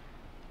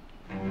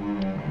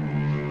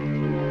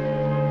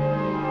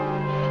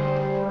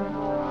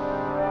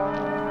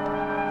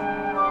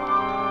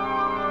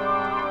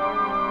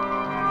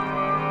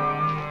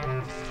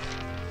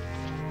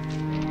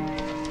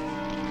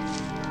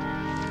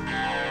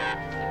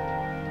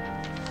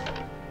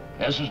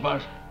 Yes, Miss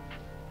Marsh?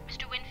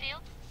 Mr.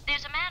 Winfield,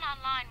 there's a man on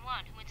line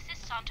 1 who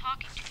insists on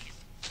talking to you.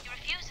 He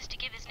refuses to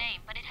give his name,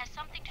 but it has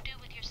something to do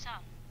with your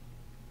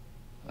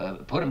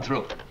son. Put him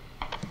through.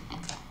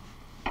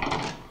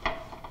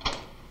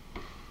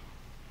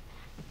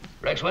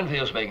 Rex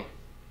Winfield speaking.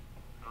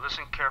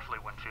 Listen carefully,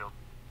 Winfield.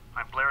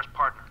 I'm Blair's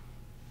partner.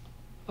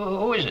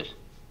 Who is it?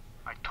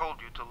 I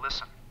told you to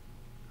listen.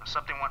 Now,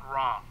 something went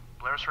wrong.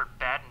 Blair's hurt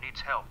bad and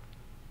needs help.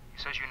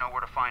 He says you know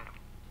where to find him.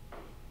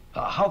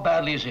 How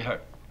badly is he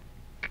hurt?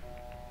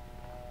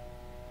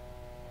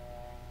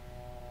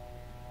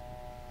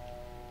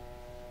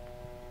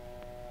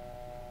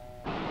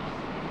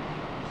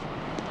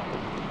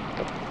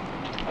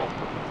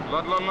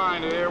 Ludlow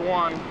 9 to Air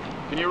 1.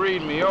 Can you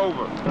read me?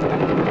 Over.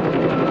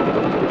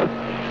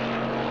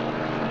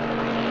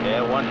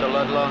 Air 1 to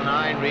Ludlow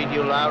 9. Read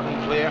you loud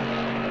and clear.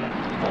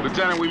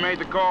 Lieutenant, we made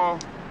the call.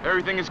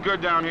 Everything is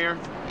good down here.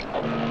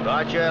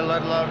 Roger,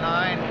 Ludlow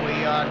 9.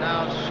 We are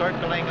now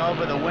circling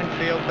over the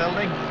Winfield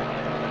building.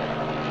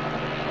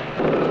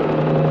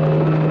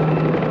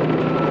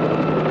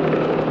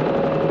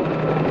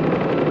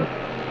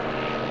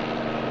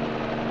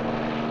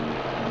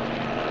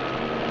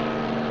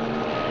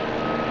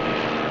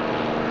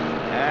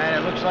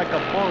 Like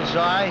a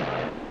bullseye.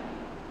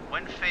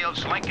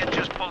 Winfield's Lincoln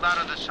just pulled out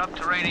of the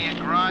subterranean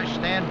garage.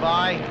 Stand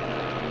by,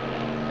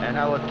 and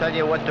I will tell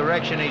you what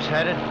direction he's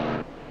headed.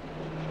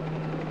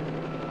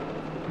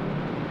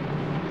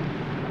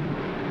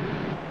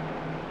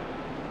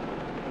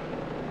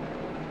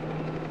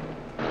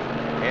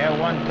 Air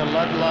 1 to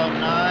Ludlow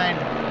 9.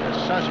 The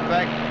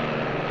suspect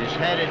is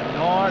headed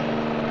north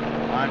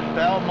on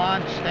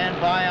Belmont.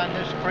 Stand by on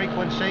this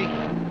frequency.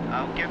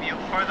 I'll give you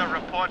further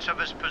reports of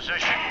his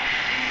position.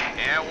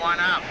 Air 1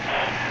 out.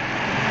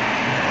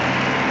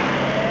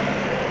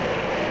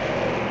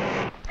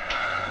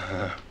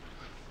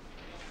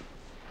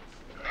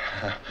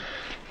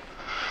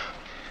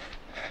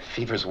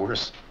 Fever's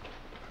worse.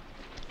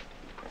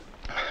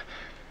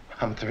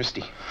 I'm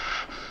thirsty.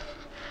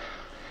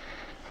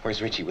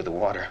 Where's Richie with the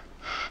water?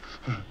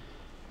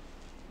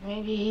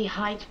 Maybe he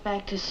hiked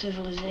back to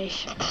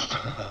civilization.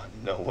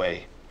 No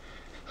way.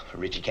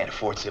 Richie can't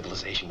afford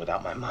civilization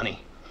without my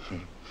money.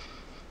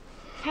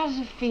 How does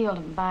it feel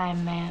to buy a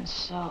man's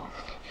soul?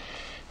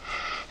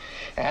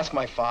 Ask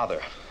my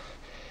father.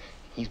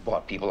 He's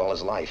bought people all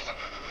his life.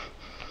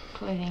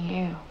 Including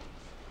you.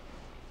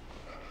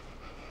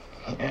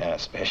 Yeah,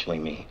 especially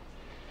me.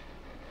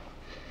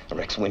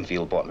 Rex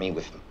Winfield bought me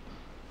with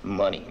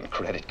money and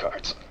credit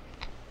cards.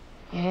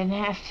 You didn't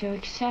have to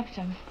accept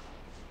him.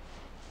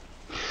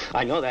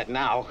 I know that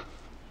now.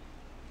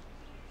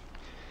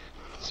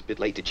 It's a bit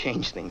late to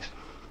change things.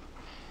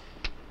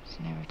 It's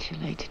never too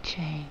late to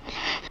change.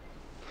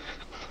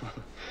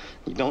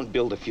 You don't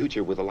build a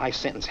future with a life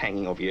sentence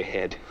hanging over your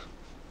head.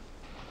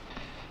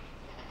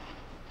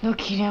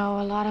 Look, you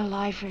know, a lot of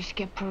lifers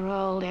get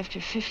paroled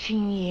after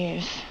 15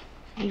 years,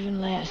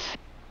 even less.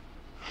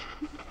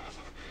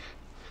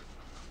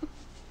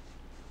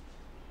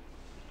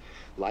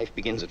 Life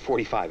begins at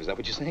 45, is that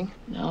what you're saying?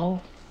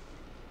 No.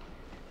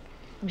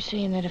 I'm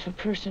saying that if a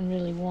person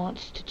really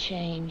wants to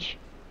change,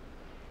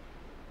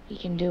 he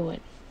can do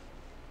it,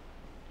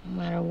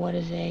 no matter what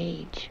his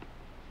age.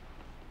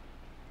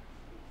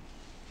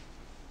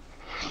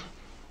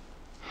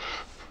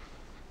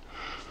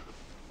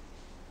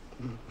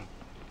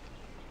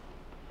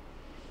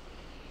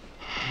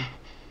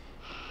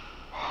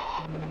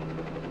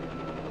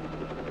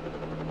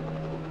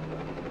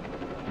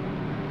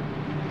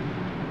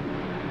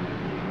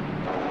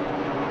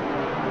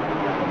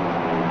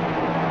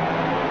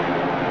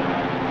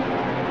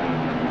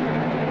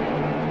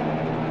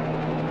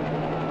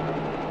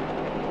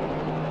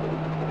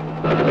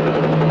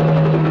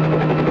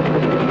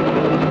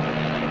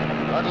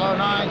 Ludlow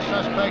 9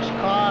 suspect's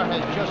car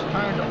has just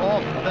turned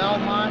off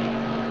Belmont,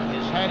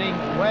 is heading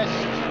west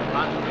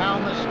on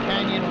Calmus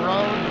Canyon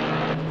Road.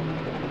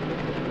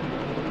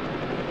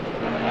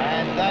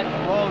 And that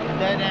road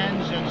dead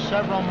ends in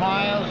several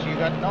miles. You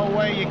got no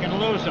way you can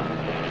lose him.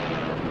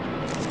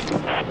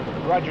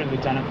 Roger,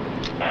 Lieutenant.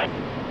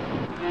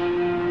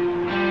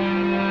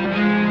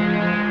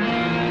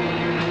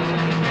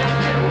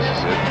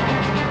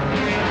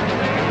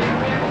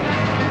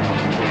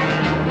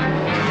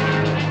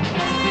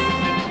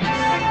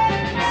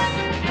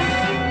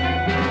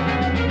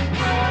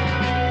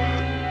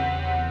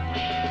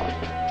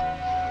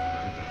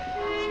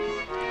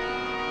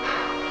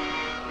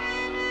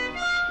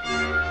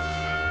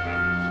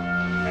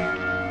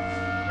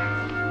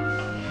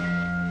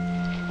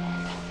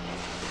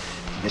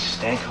 Mrs.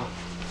 Danko?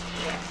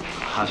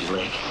 How's your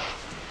leg?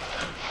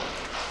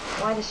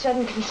 Why the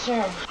sudden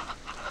concern?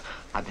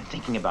 I've been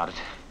thinking about it.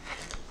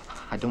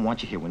 I don't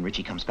want you here when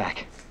Richie comes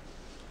back.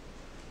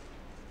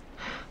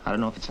 I don't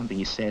know if it's something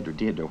you said or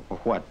did or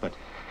what, but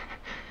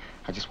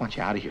I just want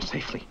you out of here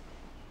safely.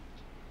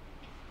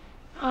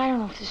 I don't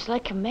know if this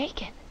leg can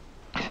make it.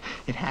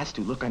 It has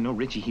to. Look, I know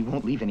Richie. He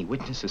won't leave any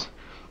witnesses.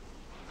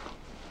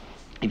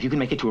 If you can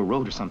make it to a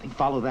road or something,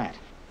 follow that.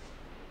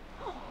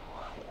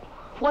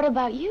 What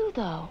about you,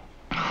 though?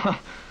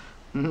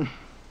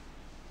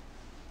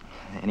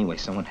 Anyway,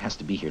 someone has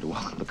to be here to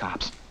welcome the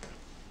cops.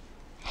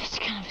 It's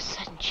kind of a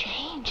sudden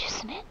change,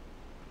 isn't it?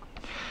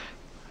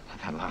 I've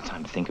had a lot of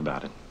time to think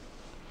about it.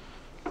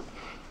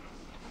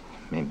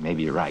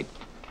 Maybe you're right.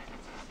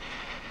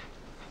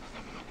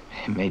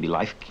 Maybe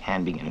life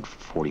can begin at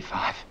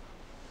 45.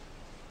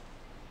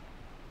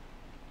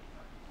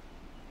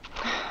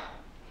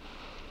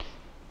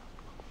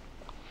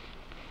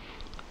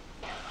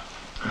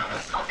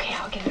 Okay,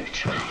 I'll give it a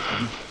try.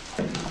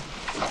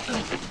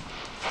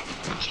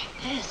 Check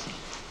this.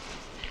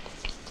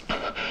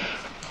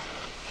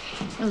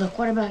 Now look,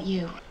 what about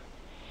you?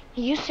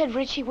 You said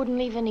Richie wouldn't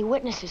leave any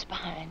witnesses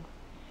behind.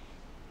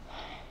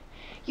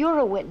 You're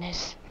a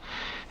witness.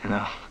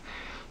 No.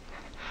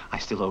 I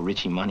still owe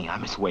Richie money.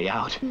 I'm his way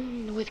out.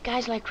 With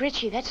guys like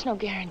Richie, that's no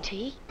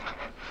guarantee.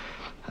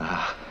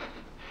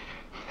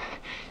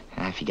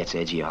 If he gets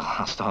edgy,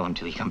 I'll stall him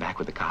till he come back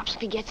with the cops.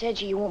 If he gets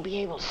edgy, you won't be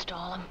able to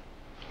stall him.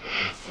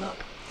 Look.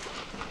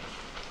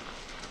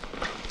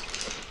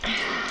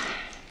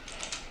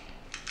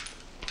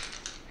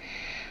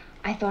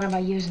 I thought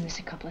about using this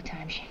a couple of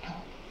times, you know.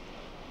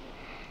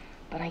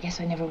 But I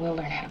guess I never will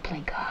learn how to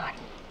play God.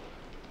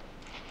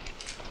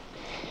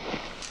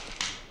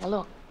 Now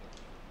look.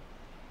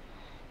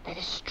 That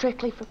is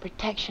strictly for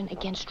protection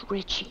against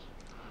Richie.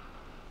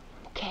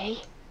 Okay?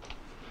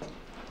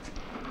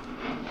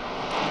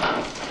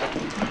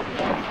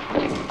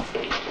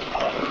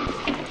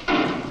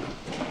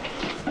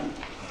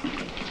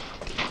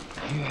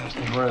 You asked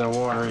me where the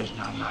water is,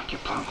 and I'll knock you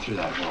plumb through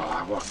that wall.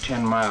 I walked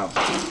 10 miles.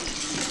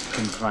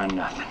 Couldn't find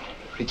nothing.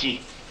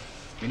 Richie.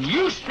 And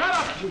you shut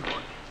up, you.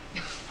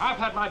 I've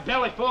had my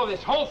belly full of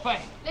this whole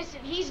thing. Listen,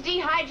 he's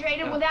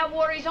dehydrated. Without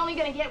water, he's only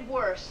gonna get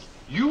worse.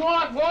 You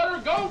want water?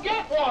 Go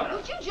get water.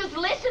 Would you just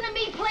listen to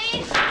me,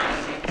 please?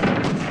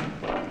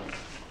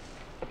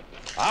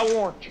 I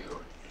warned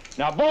you.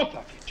 Now, both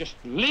of you, just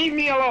leave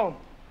me alone.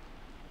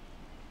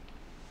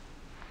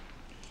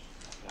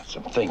 Got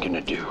some thinking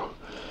to do.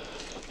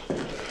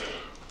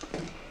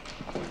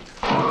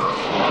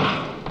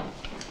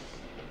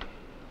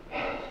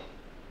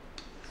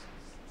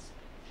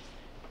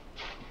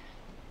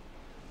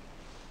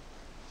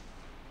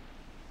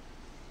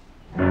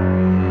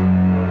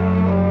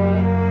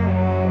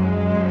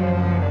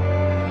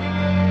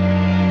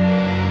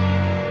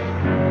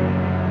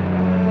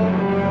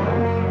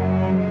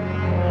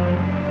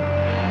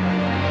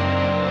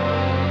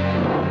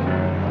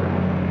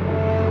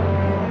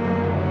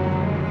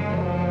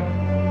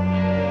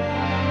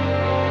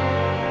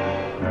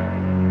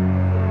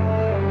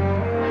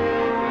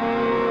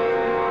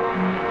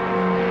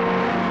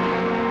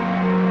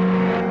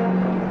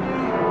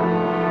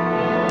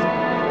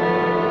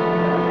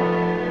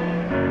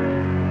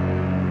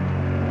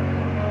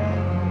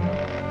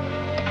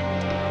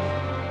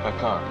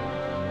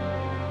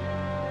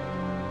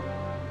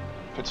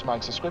 Fits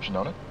Mike's description,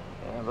 don't it?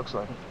 Yeah, it looks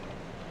like it.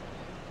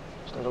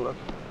 Let's take a look.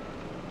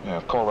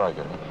 Yeah, call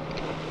Riker.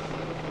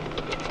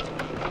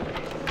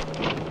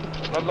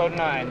 Ludlow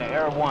 9,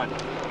 Air 1. We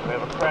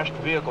have a crashed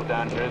vehicle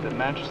down here that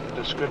matches the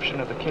description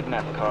of the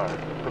kidnapped car.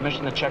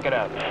 Permission to check it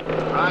out.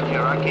 Roger,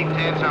 I'll keep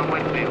tabs on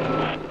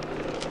Winfield.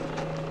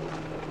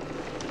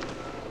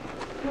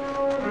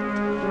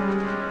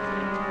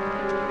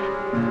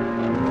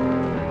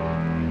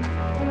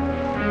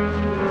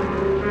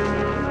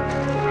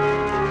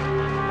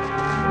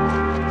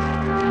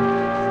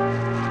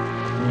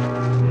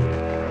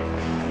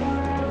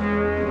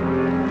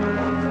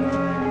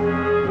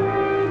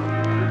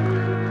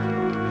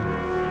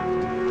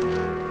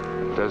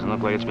 Doesn't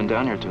look like it's been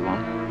down here too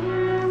long.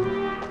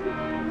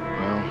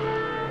 Well,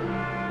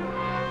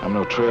 I'm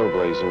no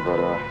trailblazer, but,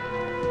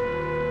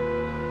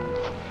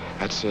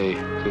 I'd say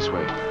this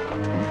way.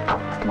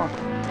 Come on.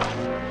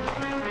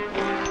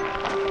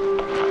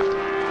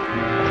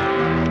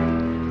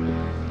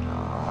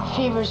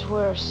 Fever's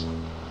worse.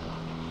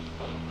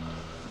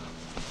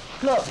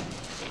 Look.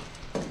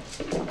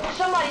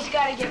 Somebody's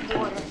got to get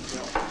water.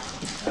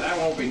 That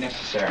won't be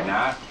necessary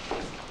now.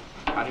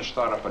 I just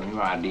thought up a new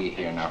idea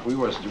here. Now, if we're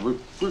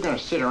going to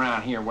sit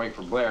around here and wait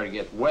for Blair to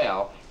get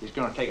well, it's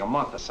going to take a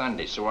month of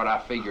Sundays. So what I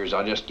figure is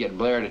I'll just get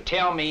Blair to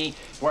tell me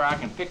where I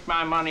can pick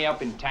my money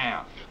up in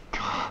town.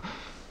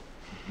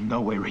 No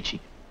way, Richie.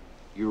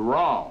 You're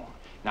wrong.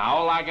 Now,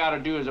 all I got to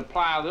do is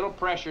apply a little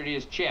pressure to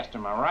his chest.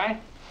 Am I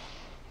right?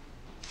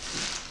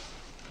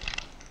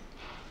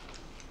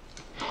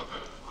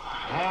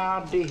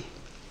 Howdy.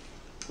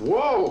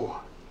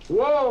 Whoa.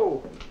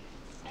 Whoa.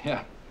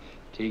 Yeah.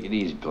 Take it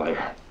easy,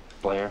 Blair.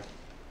 Blair.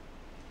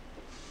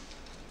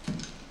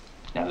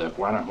 Now, look,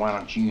 why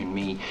don't you and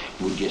me,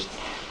 we just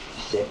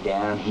sit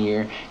down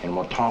here and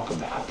we'll talk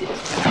about this.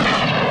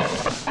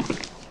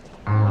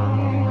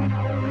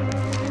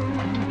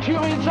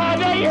 You inside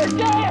there, you're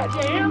dead,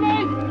 you hear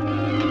me?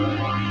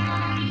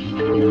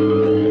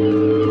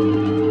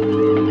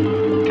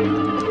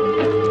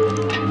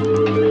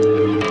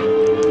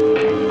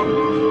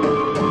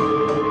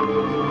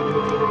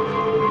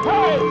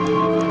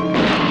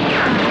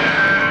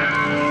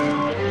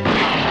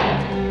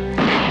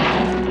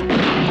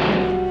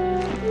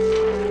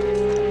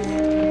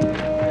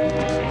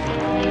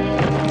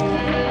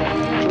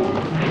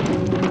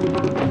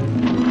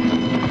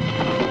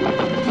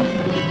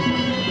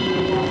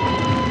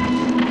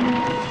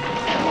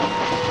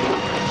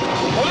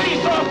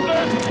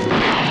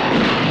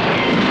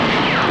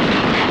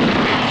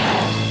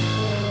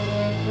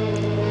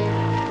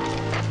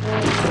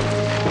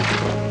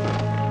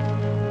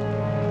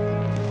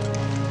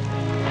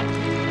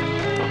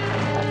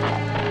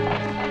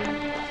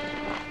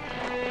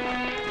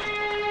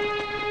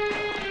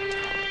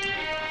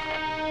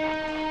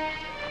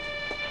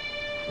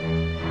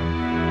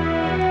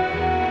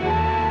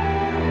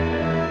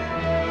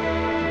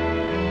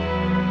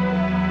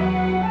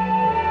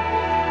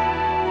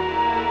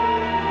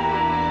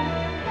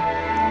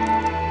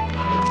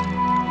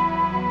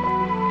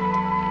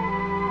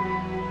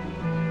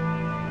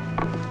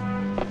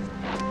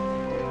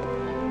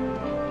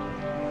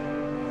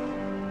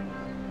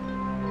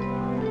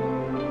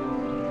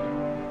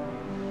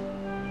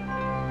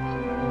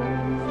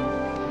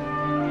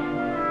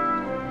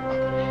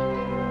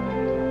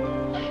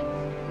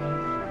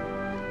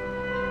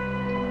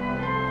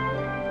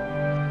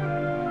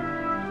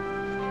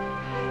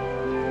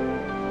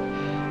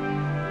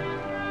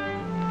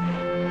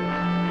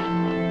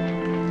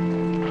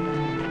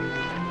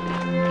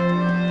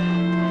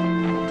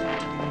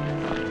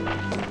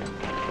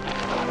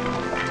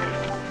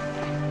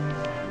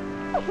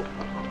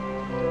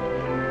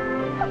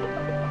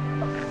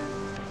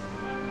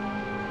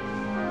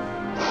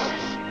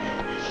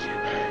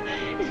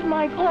 Is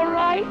Mike all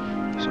right?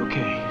 It's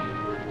okay.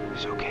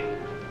 It's okay.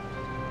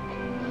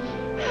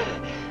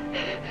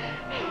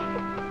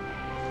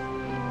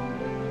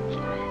 It's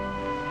all right.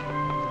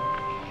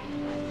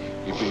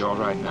 You'll be all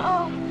right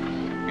now.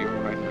 You'll be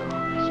all right now.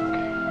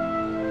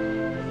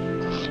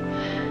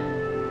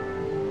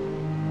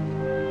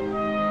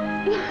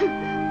 It's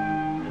okay.